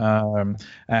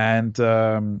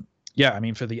 Yeah, I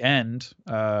mean, for the end,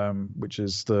 which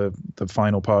is the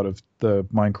final part of the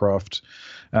Minecraft,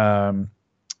 for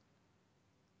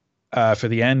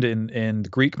the end in the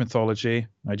Greek mythology,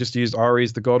 I just used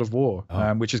Ares, the god of war,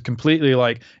 which is completely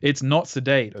like, it's not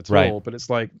sedate at all, but it's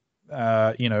like,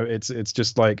 it's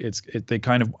just like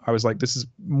I was like, this is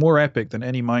more epic than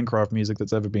any Minecraft music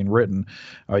that's ever been written.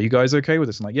 Are you guys okay with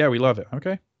this? And like, yeah, we love it.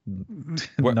 Okay,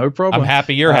 no problem. I'm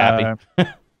happy you're happy.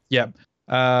 Yeah.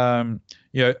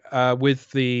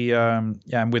 With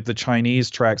the Chinese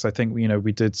tracks, I think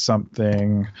we did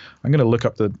something. I'm going to look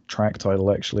up the track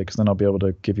title actually, because then I'll be able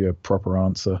to give you a proper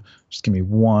answer. Just give me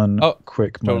one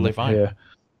quick moment here.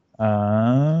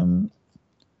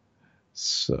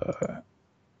 So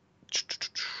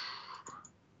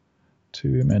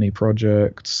too many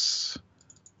projects.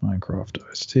 Minecraft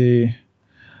OST.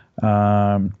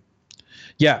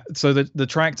 Yeah, so the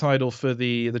track title for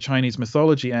the Chinese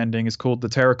mythology ending is called the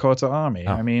Terracotta Army.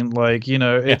 Oh. I mean, like, you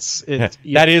know, it's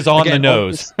that is on the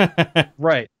nose.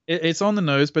 Right. It's on the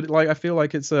nose, but like I feel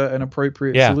like it's an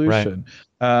appropriate Yeah, solution.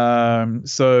 right.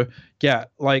 So yeah,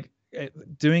 like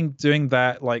doing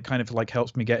that like kind of like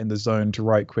helps me get in the zone to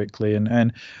write quickly,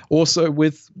 and also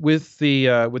with the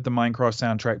Minecraft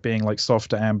soundtrack being like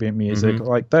softer ambient music,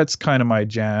 like that's kind of my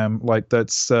jam. Like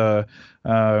that's what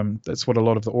a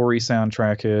lot of the Ori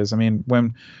soundtrack is. I mean,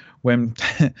 when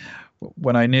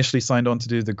when I initially signed on to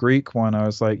do the Greek one, I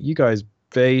was like, you guys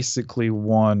basically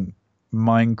want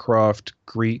Minecraft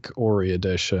Greek Ori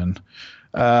edition.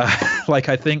 Like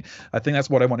I think that's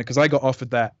what I wanted, because I got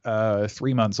offered that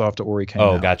 3 months after Ori came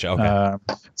out. Oh, gotcha. Okay.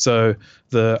 So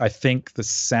I think the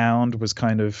sound was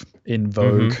kind of in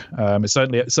vogue. It's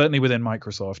certainly within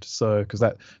Microsoft. So because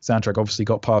that soundtrack obviously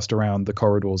got passed around the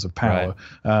corridors of power,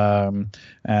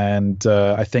 and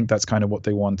I think that's kind of what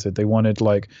they wanted. They wanted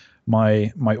like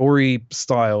my Ori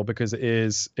style, because it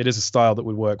is a style that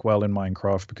would work well in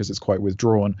Minecraft because it's quite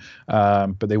withdrawn,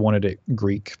 but they wanted it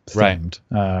Greek themed.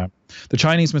 The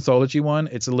Chinese mythology one,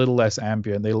 it's a little less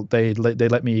ambient. They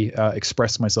let me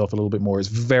express myself a little bit more. It's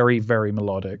very, very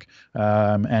melodic,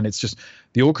 and it's just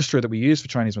the orchestra that we use for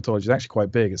Chinese mythology is actually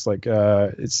quite big. It's like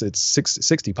it's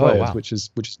 60 players, which is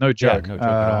no joke. Yeah, no joke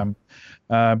at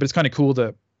all. But it's kind of cool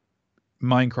that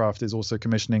Minecraft is also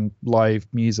commissioning live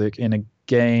music in a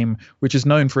game which is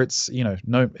known for its,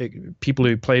 people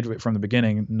who played it from the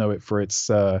beginning know it for its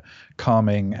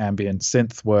calming ambient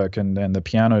synth work and the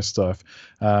piano stuff.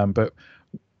 But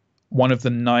one of the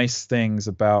nice things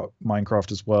about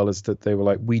Minecraft as well is that they were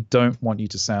like, we don't want you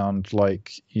to sound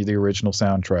like the original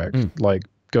soundtrack. Like,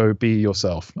 go be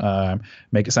yourself.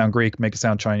 Make it sound Greek, make it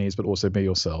sound Chinese, but also be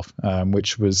yourself.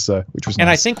 Which was nice. And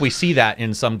I think we see that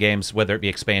in some games, whether it be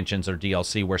expansions or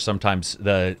DLC, where sometimes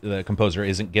the composer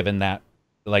isn't given that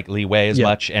like leeway as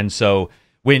much. And so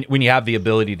when you have the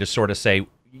ability to sort of say,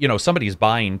 somebody's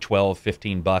buying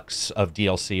 $12-15 of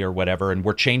DLC or whatever, and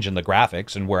we're changing the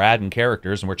graphics and we're adding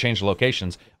characters and we're changing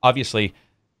locations, obviously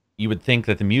you would think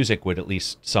that the music would at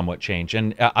least somewhat change.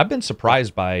 And I've been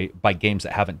surprised by games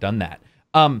that haven't done that.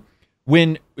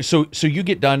 So you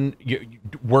get done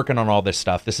working on all this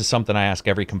stuff. This is something I ask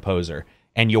every composer,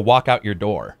 and you walk out your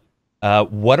door.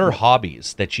 What are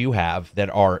hobbies that you have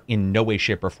that are in no way,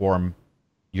 shape, or form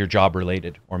your job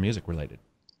related or music related?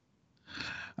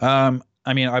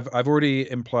 I mean, I've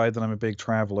already implied that I'm a big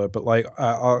traveler, but like,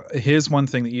 here's one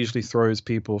thing that usually throws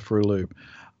people for a loop.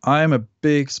 I'm a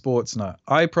big sports nut.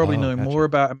 I probably know more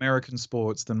about American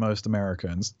sports than most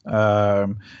Americans.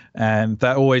 And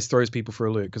that always throws people for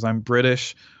a loop because I'm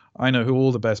British. I know who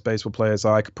all the best baseball players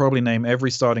are. I could probably name every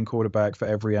starting quarterback for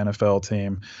every NFL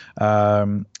team.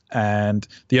 And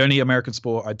the only American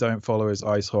sport I don't follow is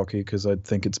ice hockey because I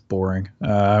think it's boring.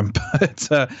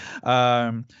 But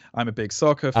I'm a big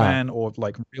soccer fan, or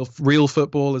like real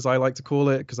football, as I like to call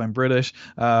it, because I'm British.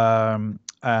 And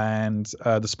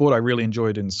the sport I really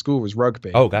enjoyed in school was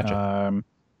rugby. Oh, gotcha.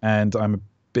 And I'm a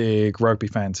big rugby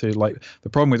fan too. Like, the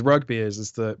problem with rugby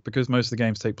is that because most of the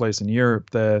games take place in Europe,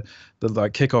 the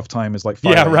like kickoff time is like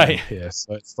 5 a.m. here.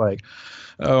 So it's like,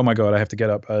 oh my god, I have to get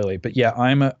up early. But yeah,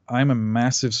 I'm a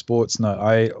massive sports nut.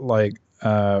 I like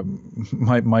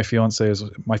my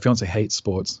fiance hates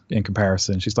sports in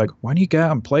comparison. She's like, why don't you get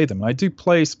out and play them? And I do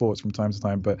play sports from time to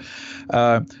time, but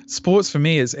sports for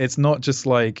me it's not just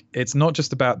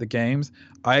about the games.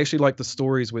 I actually like the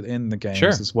stories within the games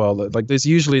as well. Like there's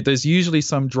usually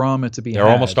some drama to be had. There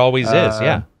almost always is.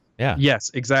 Yeah. Yes,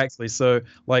 exactly. So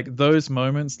like those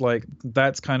moments, like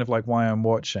that's kind of like why I'm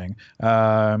watching,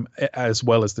 as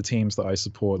well as the teams that I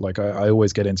support. Like I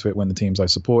always get into it when the teams I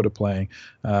support are playing.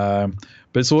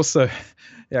 But it's also,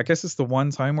 I guess it's the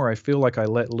one time where I feel like I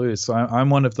let loose. So I'm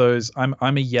one of those. I'm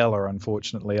a yeller,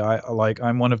 unfortunately.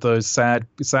 I'm one of those sad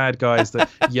guys that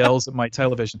yells at my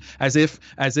television as if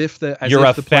you're the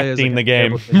players affecting the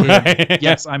game. Right.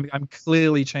 Yes, I'm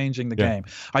clearly changing the game.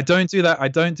 I don't do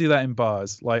that in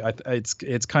bars. Like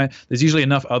it's kind of, there's usually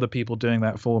enough other people doing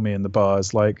that for me in the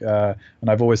bars. Like and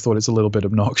I've always thought it's a little bit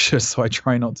obnoxious, so I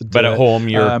try not to do it. But at home,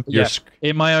 you're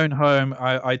in my own home,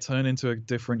 I turn into a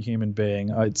different human being.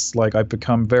 It's like I've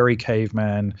become very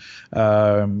caveman,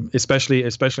 especially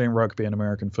in rugby and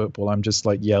American football. I'm just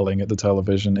like yelling at the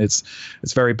television. It's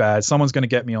very bad. Someone's going to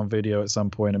get me on video at some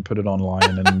point and put it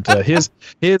online. And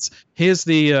here's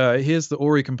the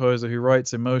Ori composer who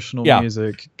writes emotional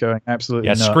music, going absolutely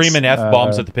nuts. Screaming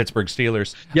F-bombs at the Pittsburgh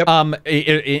Steelers. Yep.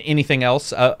 Anything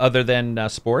else other than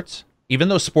sports Even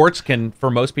though sports can,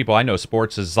 for most people, I know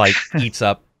sports is like eats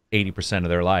up 80% of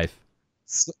their life.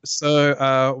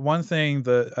 So one thing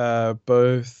that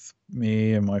both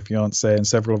me and my fiance and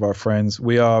several of our friends,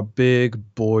 we are big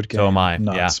board game So am I.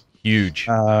 nuts. Yeah, huge.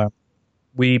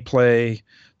 We play.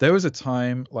 There was a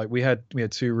time like we had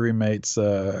two roommates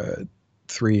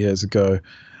 3 years ago,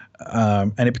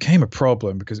 and it became a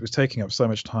problem because it was taking up so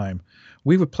much time.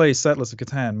 We would play Settlers of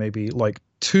Catan maybe like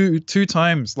two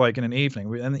times like in an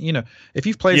evening. And you know, if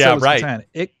you've played Settlers of Catan,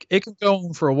 it can go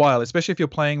on for a while, especially if you're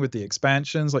playing with the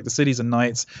expansions like the Cities and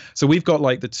Knights. So we've got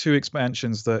like the two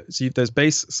expansions there's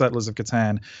base Settlers of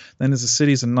Catan, then there's the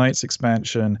Cities and Knights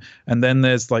expansion, and then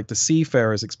there's like the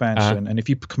Seafarers expansion. And if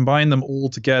you combine them all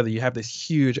together, you have this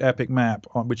huge epic map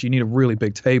on which you need a really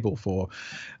big table for.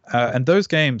 And those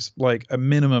games, like a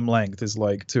minimum length is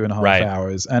like 2.5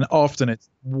 hours, and often it's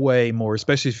way more,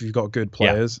 especially if you've got good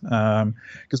players.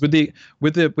 Because with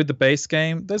the base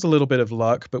game, there's a little bit of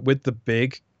luck, but with the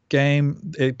big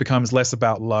game, it becomes less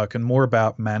about luck and more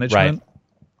about management.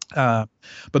 But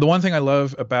the one thing I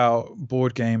love about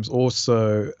board games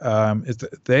also is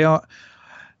that they are.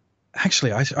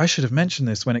 Actually, I should have mentioned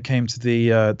this when it came to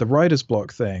the writer's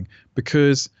block thing,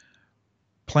 because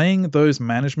playing those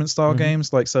management style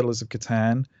games like Settlers of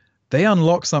Catan, they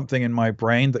unlock something in my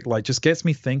brain that like just gets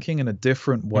me thinking in a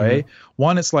different way.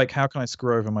 One, it's like, how can I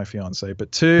screw over my fiance? But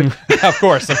two, of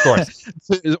course,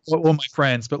 all my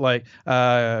friends. But like,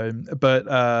 also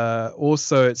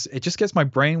it just gets my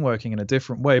brain working in a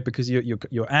different way because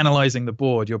you're analyzing the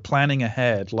board, you're planning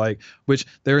ahead, like which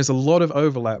there is a lot of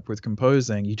overlap with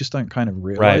composing. You just don't kind of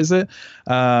realize it.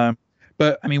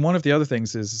 But I mean, one of the other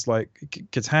things is like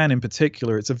Catan in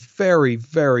particular, it's a very,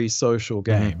 very social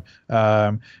game.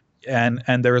 And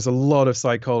there is a lot of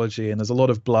psychology and there's a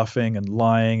lot of bluffing and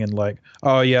lying and like,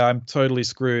 oh yeah, I'm totally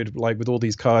screwed. Like with all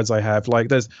these cards I have,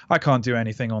 like I can't do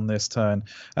anything on this turn.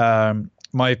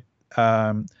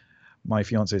 My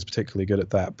fiance is particularly good at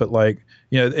that, but like,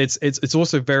 you know, it's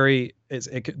also very,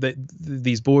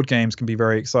 these board games can be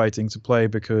very exciting to play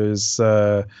because,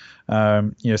 you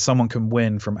know, someone can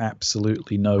win from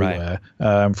absolutely nowhere,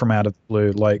 from out of the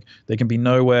blue. Like they can be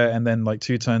nowhere. And then like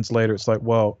 2 turns later, it's like,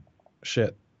 well,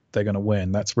 shit, they're going to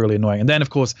win. That's really annoying. And then of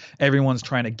course, everyone's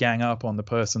trying to gang up on the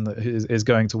person that is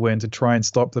going to win to try and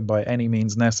stop them by any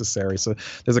means necessary. So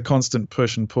there's a constant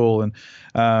push and pull. And,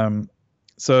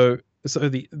 so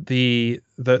the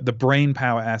brain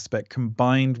power aspect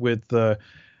combined with the,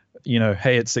 you know,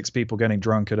 hey, it's 6 people getting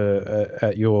drunk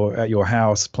at your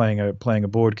house playing a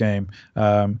board game.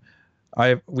 We've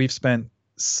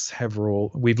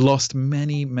lost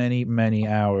many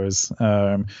hours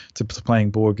to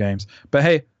playing board games. But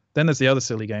hey, then there's the other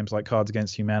silly games like Cards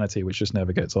Against Humanity, which just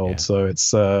never gets old. So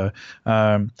it's I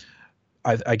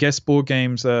guess board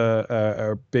games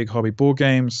are a big hobby. Board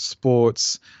games,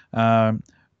 sports.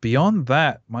 Beyond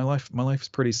that, my life is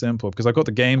pretty simple because I've got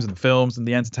the games and the films and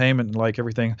the entertainment and like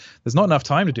everything. There's not enough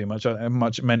time to do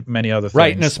many other things.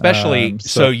 Right, and especially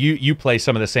so you play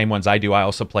some of the same ones I do. I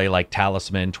also play like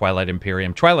Talisman, Twilight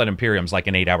Imperium. Twilight Imperium's like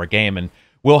an 8-hour game, and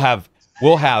we'll have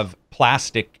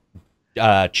plastic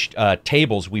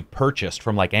tables we purchased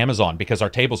from like Amazon because our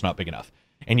table's not big enough.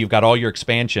 And you've got all your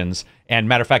expansions. And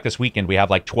matter of fact, this weekend we have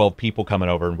like 12 people coming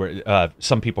over, and we're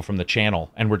some people from the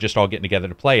channel, and we're just all getting together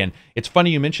to play. And it's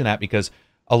funny you mention that because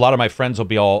a lot of my friends will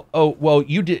be all, oh, well,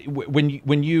 you did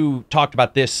when you talked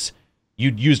about this,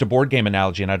 you used a board game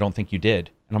analogy, and I don't think you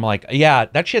did. And I'm like, yeah,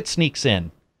 that shit sneaks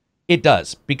in. It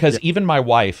does, because even my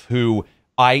wife, who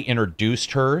I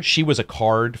introduced her, she was a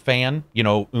card fan, you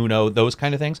know, Uno, those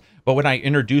kind of things. But when I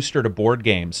introduced her to board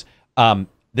games,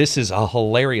 this is a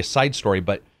hilarious side story,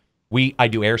 but I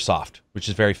do airsoft, which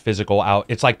is very physical out.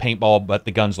 It's like paintball, but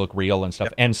the guns look real and stuff.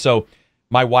 And so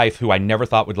my wife, who I never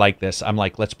thought would like this, I'm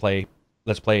like, let's play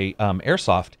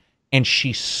airsoft. And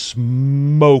she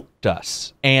smoked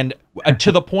us. And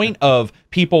to the point of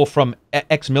people from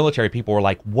ex-military people were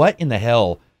like, what in the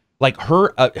hell? Like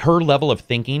her level of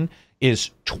thinking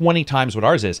is 20 times what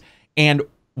ours is. And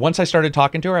once I started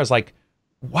talking to her, I was like,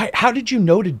 why? How did you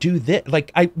know to do this?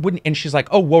 Like, I wouldn't. And she's like,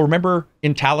 oh, well, remember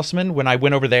in Talisman when I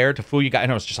went over there to fool you guys?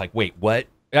 And I was just like, wait, what?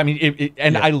 I mean,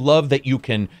 I love that you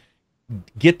can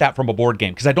get that from a board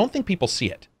game because I don't think people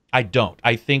see it. I don't.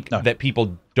 I think that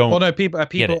people don't. Well, no, people.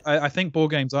 I think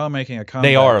board games are making a comeback.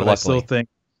 They are. But luckily.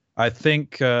 I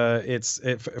think it's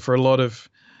for a lot of.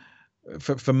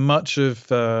 For much of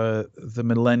the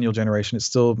millennial generation, it's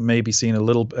still maybe seen a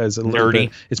little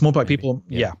nerdy. It's more by people.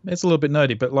 Yeah, it's a little bit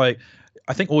nerdy, but like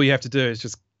I think all you have to do is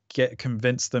just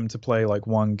convince them to play like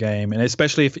one game, and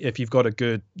especially if you've got a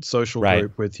good social Right.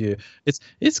 group with you,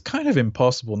 it's kind of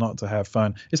impossible not to have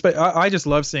fun. I just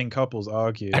love seeing couples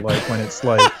argue, like when it's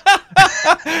like.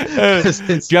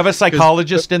 Do you have a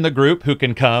psychologist in the group who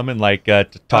can come and like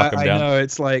talk them down? I know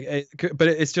it's like, but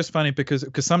it's just funny because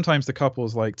sometimes the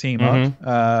couples like team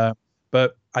up,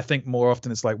 but I think more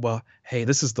often it's like, well, hey,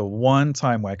 this is the one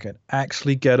time where I can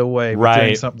actually get away with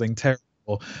doing something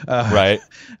terrible. Right.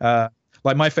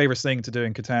 Like my favorite thing to do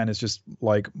in Catan is just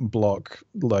like block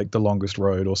like the longest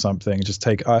road or something. Just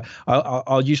take.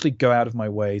 I'll usually go out of my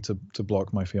way to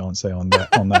block my fiance on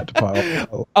that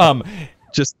part.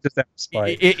 Just that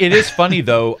spite. It is funny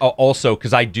though, also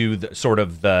because I do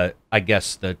I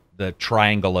guess the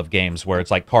triangle of games where it's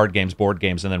like card games, board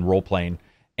games, and then role playing.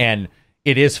 And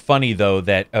it is funny though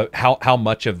that how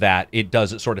much of that it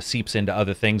sort of seeps into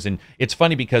other things. And it's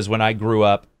funny because when I grew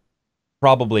up,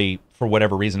 probably for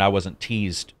whatever reason, I wasn't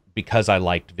teased because I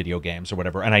liked video games or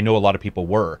whatever. And I know a lot of people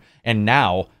were. And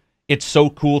now it's so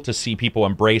cool to see people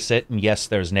embrace it. And yes,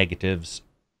 there's negatives,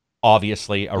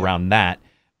 obviously, around that.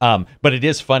 But it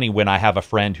is funny when I have a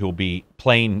friend who'll be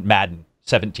playing Madden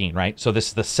 17, right? So this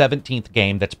is the 17th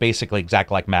game that's basically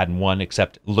exactly like Madden 1,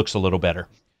 except looks a little better.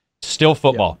 Still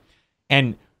football. Yeah.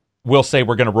 And we'll say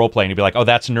we're going to role play, and he'll be like, oh,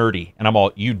 that's nerdy. And I'm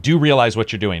all, you do realize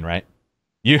what you're doing, right?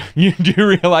 You do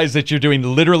realize that you're doing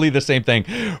literally the same thing,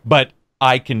 but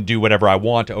I can do whatever I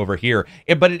want over here.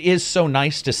 But it is so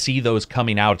nice to see those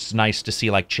coming out. It's nice to see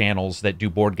like channels that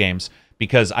do board games,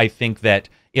 because I think that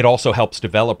it also helps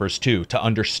developers too to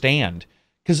understand.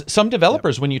 Because some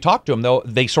developers, when you talk to them, though,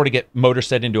 they sort of get motor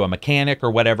set into a mechanic or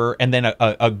whatever, and then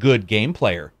a good game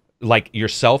player like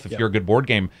yourself, if you're a good board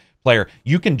game player,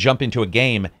 you can jump into a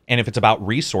game, and if it's about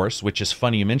resource, which is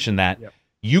funny you mentioned that,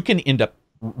 you can end up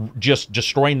just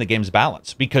destroying the game's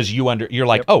balance, because you're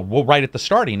like, oh, well, right at the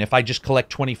starting, if I just collect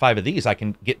 25 of these, I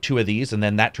can get 2 of these, and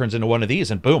then that turns into 1 of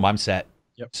these, and boom, I'm set.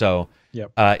 So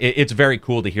it's very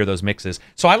cool to hear those mixes.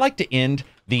 So I like to end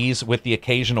these with the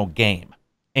occasional game.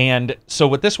 And so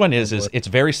what this one is it's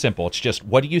very simple. It's just,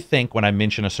 what do you think when I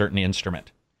mention a certain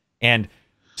instrument? And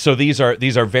so these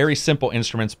are very simple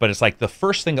instruments, but it's like the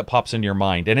first thing that pops into your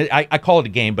mind. And I call it a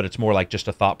game, but it's more like just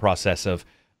a thought process of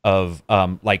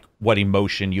like what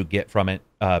emotion you get from it.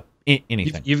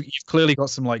 Anything. You've clearly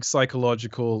got some like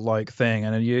psychological like thing,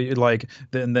 and you like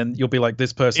then you'll be like,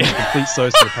 this person is a complete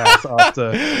sociopath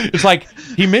after. It's like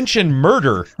he mentioned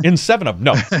murder in 7 of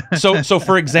them. No. So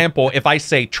for example, if I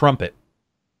say trumpet,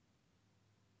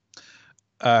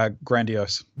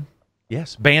 grandiose.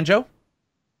 Yes. Banjo.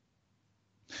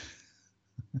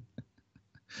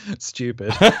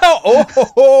 Stupid.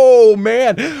 Oh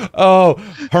man. Oh,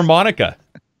 harmonica.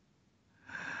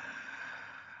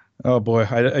 Oh boy,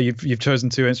 you've chosen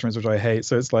 2 instruments which I hate.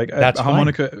 So it's like that's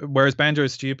harmonica. Fine. Whereas banjo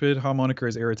is stupid, harmonica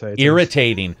is irritating.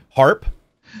 Irritating. Harp.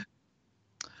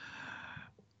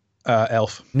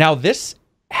 Elf. Now this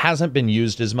hasn't been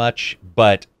used as much,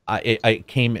 but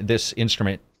this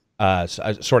instrument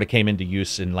sort of came into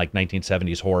use in like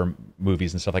 1970s horror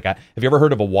movies and stuff like that. Have you ever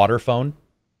heard of a water phone?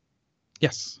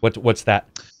 Yes. What's that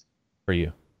for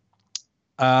you?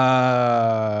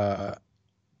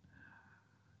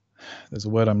 There's a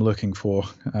word I'm looking for,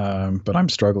 but I'm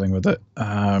struggling with it.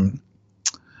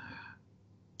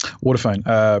 Water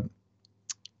phone.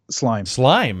 Slime.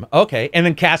 Slime. Okay. And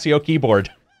then Casio keyboard.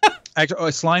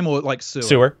 Actually, slime or like sewer.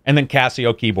 Sewer. And then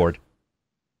Casio keyboard.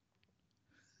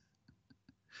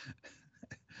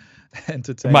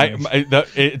 Entertaining.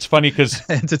 It's funny because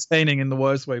entertaining in the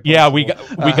worst way possible. Yeah, we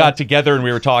got together and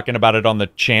we were talking about it on the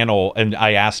channel, and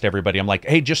I asked everybody, I'm like,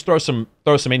 hey, just throw some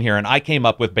in here, and I came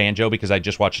up with banjo because I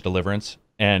just watched Deliverance,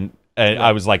 and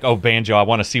I was like, oh, banjo, I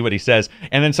want to see what he says.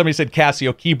 And then somebody said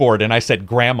Casio keyboard, and I said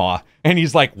grandma, and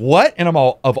he's like, what? And I'm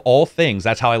all, of all things,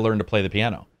 that's how I learned to play the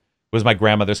piano. Was my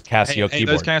grandmother's Casio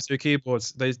keyboard. Those Casio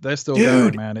keyboards, they're still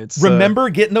going, man. It's remember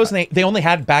getting those, and they only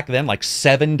had back then like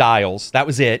 7 dials. That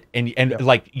was it. And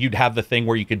like you'd have the thing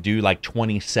where you could do like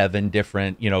 27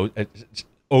 different,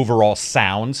 overall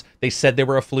sounds. They said they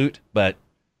were a flute, but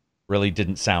really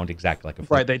didn't sound exactly like a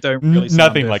flute. Right, they don't really sound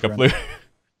nothing different. like a flute.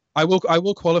 I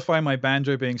will qualify my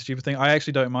banjo being a stupid thing. I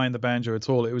actually don't mind the banjo at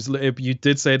all. You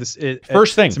did say this.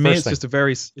 First thing to me, it's just a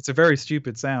very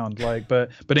stupid sound. Like,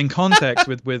 but in context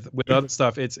with other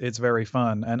stuff, it's very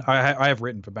fun. And I have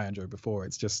written for banjo before.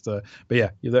 It's just, but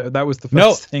yeah, that was the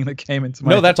first thing that came into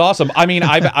my. No, that's awesome. I mean,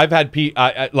 I've had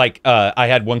I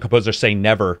had one composer say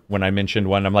never when I mentioned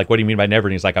one. I'm like, what do you mean by never?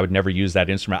 And he's like, I would never use that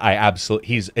instrument. I absolutely.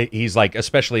 He's like,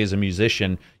 especially as a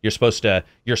musician, you're supposed to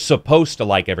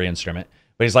like every instrument.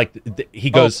 But he's like, he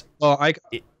goes, well,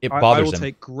 it bothers him. I will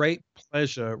take great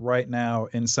pleasure right now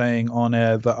in saying on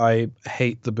air that I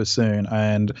hate the bassoon.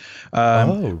 And Oh,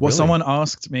 well, really? someone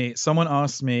asked me,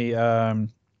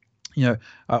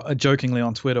 jokingly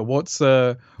on Twitter, what's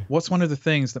one of the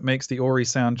things that makes the Ori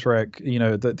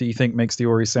soundtrack, that you think makes the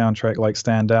Ori soundtrack like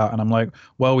stand out? And I'm like,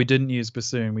 well, we didn't use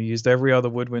bassoon. We used every other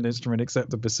woodwind instrument except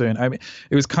the bassoon. I mean,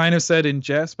 it was kind of said in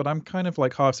jest, but I'm kind of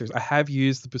like half serious. I have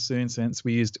used the bassoon since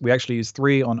we actually used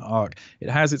 3 on ARK. It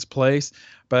has its place,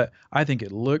 but I think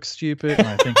it looks stupid and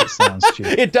I think it sounds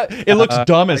stupid. It looks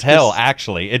dumb as like hell. this,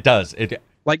 Actually, it does.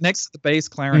 like next to the bass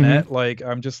Mhm. clarinet, like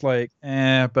I'm just like,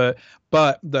 but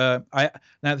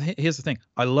here's the thing.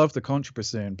 I love the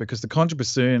contrabassoon because the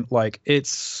contrabassoon, like, it's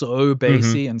so Mhm.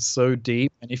 bassy and so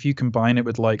deep, and if you combine it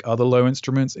with like other low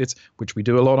instruments, which we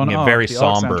do a lot on Yeah, ARK. very The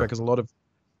ARK somber. soundtrack has a lot of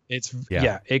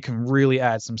Yeah. it can really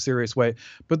add some serious weight.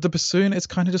 But the bassoon, it's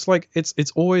kind of just like it's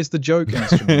always the joke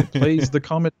instrument. It plays the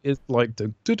comet is like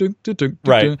do do do do do do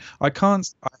Right. do.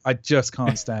 I just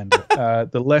can't stand it.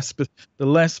 The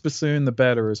less bassoon, the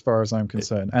better, as far as I'm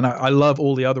concerned. And I love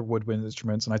all the other woodwind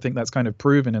instruments, and I think that's kind of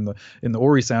proven in the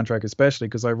Ori soundtrack, especially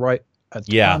because I write a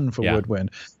Yeah. ton for Yeah.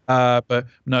 woodwind. But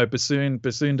no, bassoon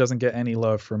doesn't get any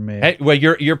love from me. Hey, well,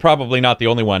 you're probably not the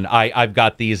only one. I've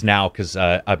got these now because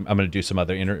I'm going to do some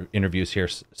other interviews here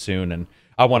soon, and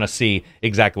I want to see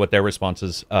exactly what their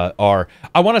responses are.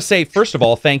 I want to say, first of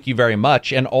all, thank you very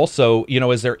much, and also,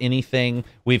 is there anything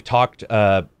we've talked,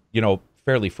 fairly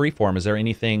freeform? Is there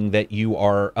anything that you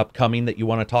are upcoming that you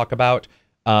want to talk about?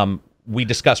 We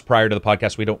discussed prior to the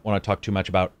podcast we don't want to talk too much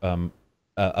about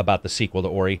the sequel to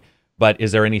Ori, but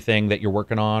is there anything that you're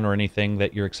working on or anything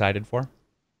that you're excited for?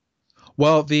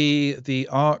 Well, the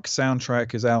ARK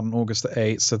soundtrack is out on August the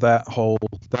 8th, so that whole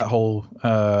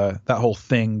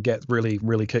thing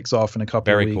really kicks off in a couple of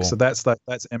Very weeks. cool. So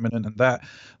that's imminent, and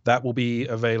that will be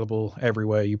available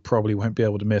everywhere. You probably won't be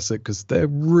able to miss it because they're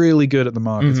really good at the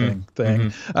marketing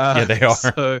thing. Yeah, they are.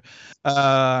 So,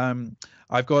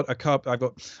 I've got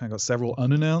several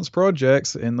unannounced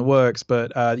projects in the works,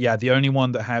 but the only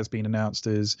one that has been announced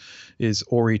is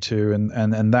Ori 2,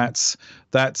 and that's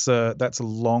a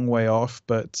long way off,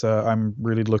 but I'm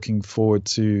really looking forward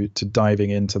to diving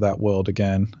into that world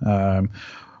again.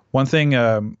 One thing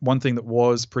that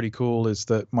was pretty cool is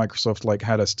that Microsoft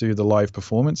had us do the live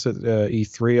performance at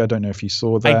E3. I don't know if you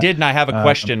saw that. I did, and I have a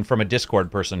question from a Discord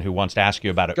person who wants to ask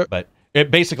you about it, but it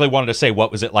basically wanted to say,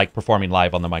 what was it like performing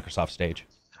live on the Microsoft stage?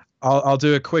 I'll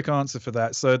do a quick answer for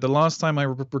that. So the last time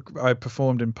I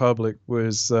performed in public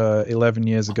was 11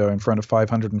 years ago in front of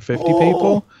 550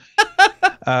 people.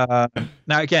 Now,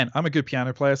 again, I'm a good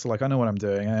piano player, so I know what I'm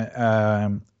doing.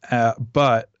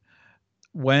 But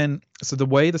the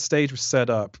way the stage was set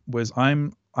up was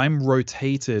I'm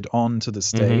rotated onto the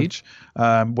stage,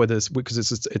 because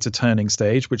it's a turning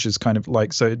stage, which is kind of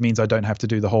so it means I don't have to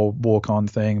do the whole walk on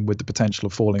thing with the potential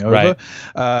of falling over.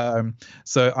 Right.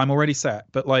 So I'm already set,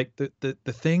 but the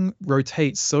thing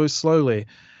rotates so slowly,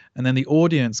 and then the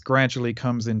audience gradually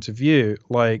comes into view,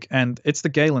 and it's the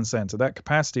Galen Center. That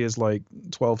capacity is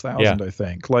 12,000, I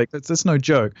think. That's no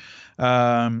joke.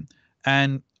 And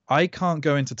I can't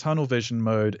go into tunnel vision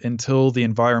mode until the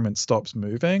environment stops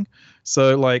moving.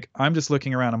 So I'm just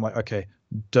looking around. I'm like, okay,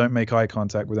 don't make eye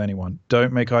contact with anyone.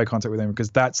 Don't make eye contact with anyone, because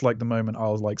that's the moment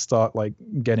I'll start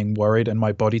getting worried, and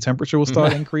my body temperature will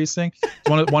start increasing.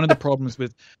 One of the problems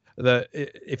with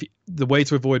the way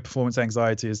to avoid performance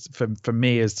anxiety is for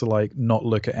me is to not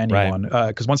look at anyone,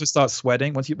 because once it starts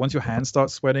sweating, once your hands start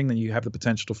sweating, then you have the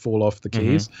potential to fall off the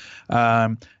keys.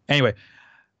 Anyway,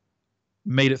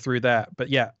 made it through that, but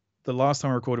yeah. The last time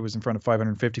I recorded was in front of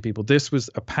 550 people. This was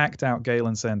a packed out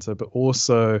Galen Center, but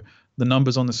also the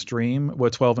numbers on the stream were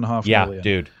 12.5 million. Yeah,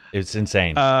 dude, it's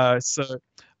insane.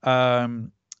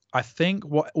 I think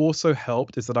what also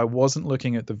helped is that I wasn't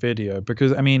looking at the video,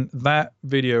 because that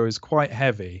video is quite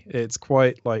heavy. It's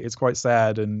quite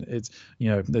sad, and it's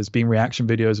there's been reaction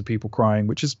videos of people crying,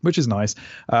 which is nice.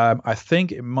 I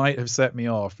think it might have set me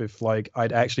off if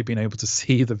I'd actually been able to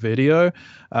see the video,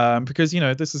 because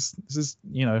this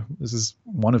is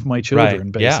one of my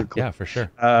children, basically. Yeah, for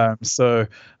sure.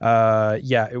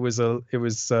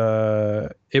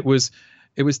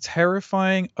 It was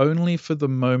terrifying only for the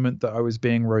moment that I was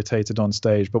being rotated on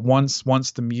stage. But once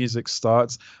the music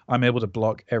starts, I'm able to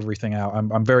block everything out.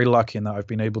 I'm very lucky in that I've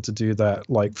been able to do that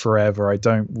forever. I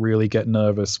don't really get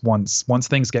nervous once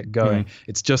things get going.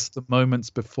 It's just the moments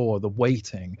before, the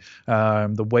waiting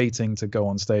to go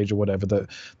on stage or whatever,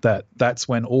 that's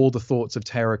when all the thoughts of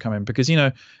terror come in. Because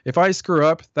if I screw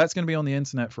up, that's going to be on the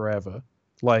internet forever.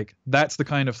 Like that's the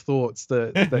kind of thoughts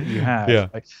that you have. Yeah.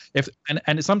 Like if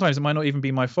and sometimes it might not even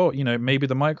be my fault. You know, maybe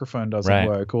the microphone doesn't Right.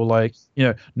 work, or like, you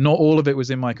know, not all of it was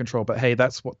in my control. But hey,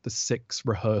 that's what the 6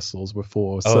 rehearsals were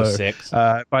for. Oh, So 6.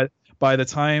 By the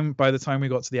time we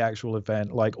got to the actual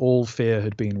event, like all fear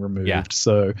had been removed. Yeah.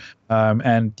 So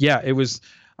and yeah, it was,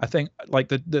 I think, like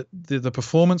the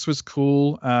performance was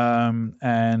cool,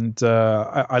 and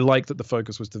I like that the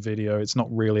focus was the video. It's not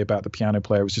really about the piano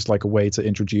player. It was just like a way to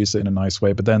introduce it in a nice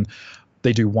way. But then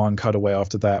they do one cutaway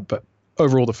after that. But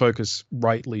overall, the focus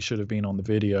rightly should have been on the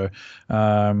video.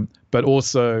 But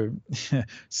also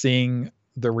seeing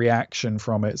the reaction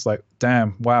from it, it's like,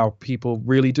 damn, wow, people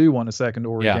really do want a second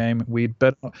Ori game. We'd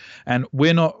better, and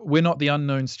we're not the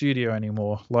unknown studio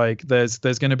anymore. Like there's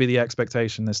going to be the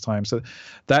expectation this time. So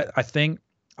that, I think,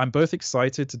 I'm both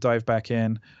excited to dive back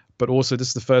in, but also this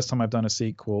is the first time I've done a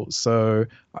sequel. So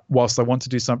whilst I want to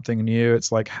do something new,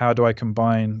 it's like, how do I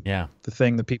combine the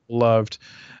thing that people loved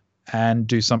and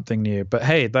do something new? But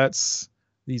hey,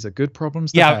 these are good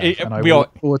problems to have, and I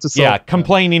look forward to solving them.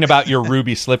 Complaining about your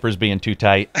ruby slippers being too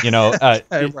tight, you know.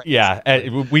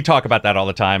 Right. We talk about that all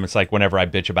the time. It's like whenever I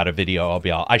bitch about a video, I'll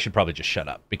be all, I should probably just shut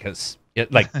up, because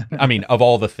it, like, I mean, of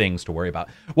all the things to worry about.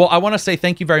 Well, I want to say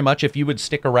thank you very much. If you would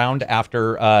stick around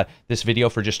after this video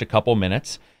for just a couple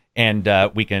minutes, and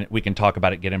we can talk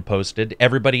about it getting posted.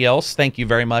 Everybody else, thank you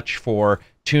very much for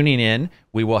tuning in.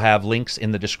 We will have links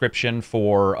in the description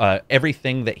for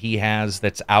everything that he has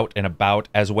that's out and about,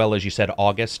 as well as, you said,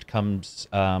 August comes,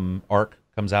 ARK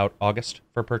comes out August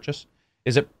for purchase.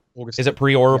 Is it August? Is it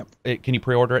pre-order? Yep. Can you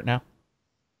pre-order it now?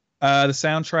 The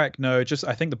soundtrack, no. Just,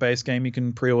 I think the base game you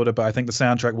can pre-order, but I think the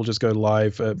soundtrack will just go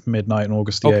live at midnight on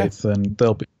August the 8th, and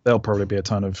there'll probably be a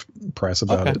ton of press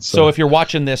about it. So if you're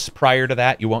watching this prior to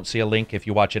that, you won't see a link. If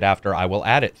you watch it after, I will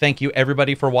add it. Thank you,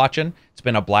 everybody, for watching. It's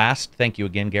been a blast. Thank you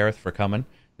again, Gareth, for coming.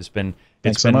 It's been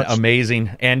amazing.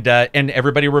 And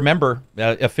everybody, remember,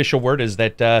 official word is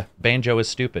that Banjo is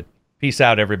stupid. Peace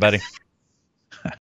out, everybody.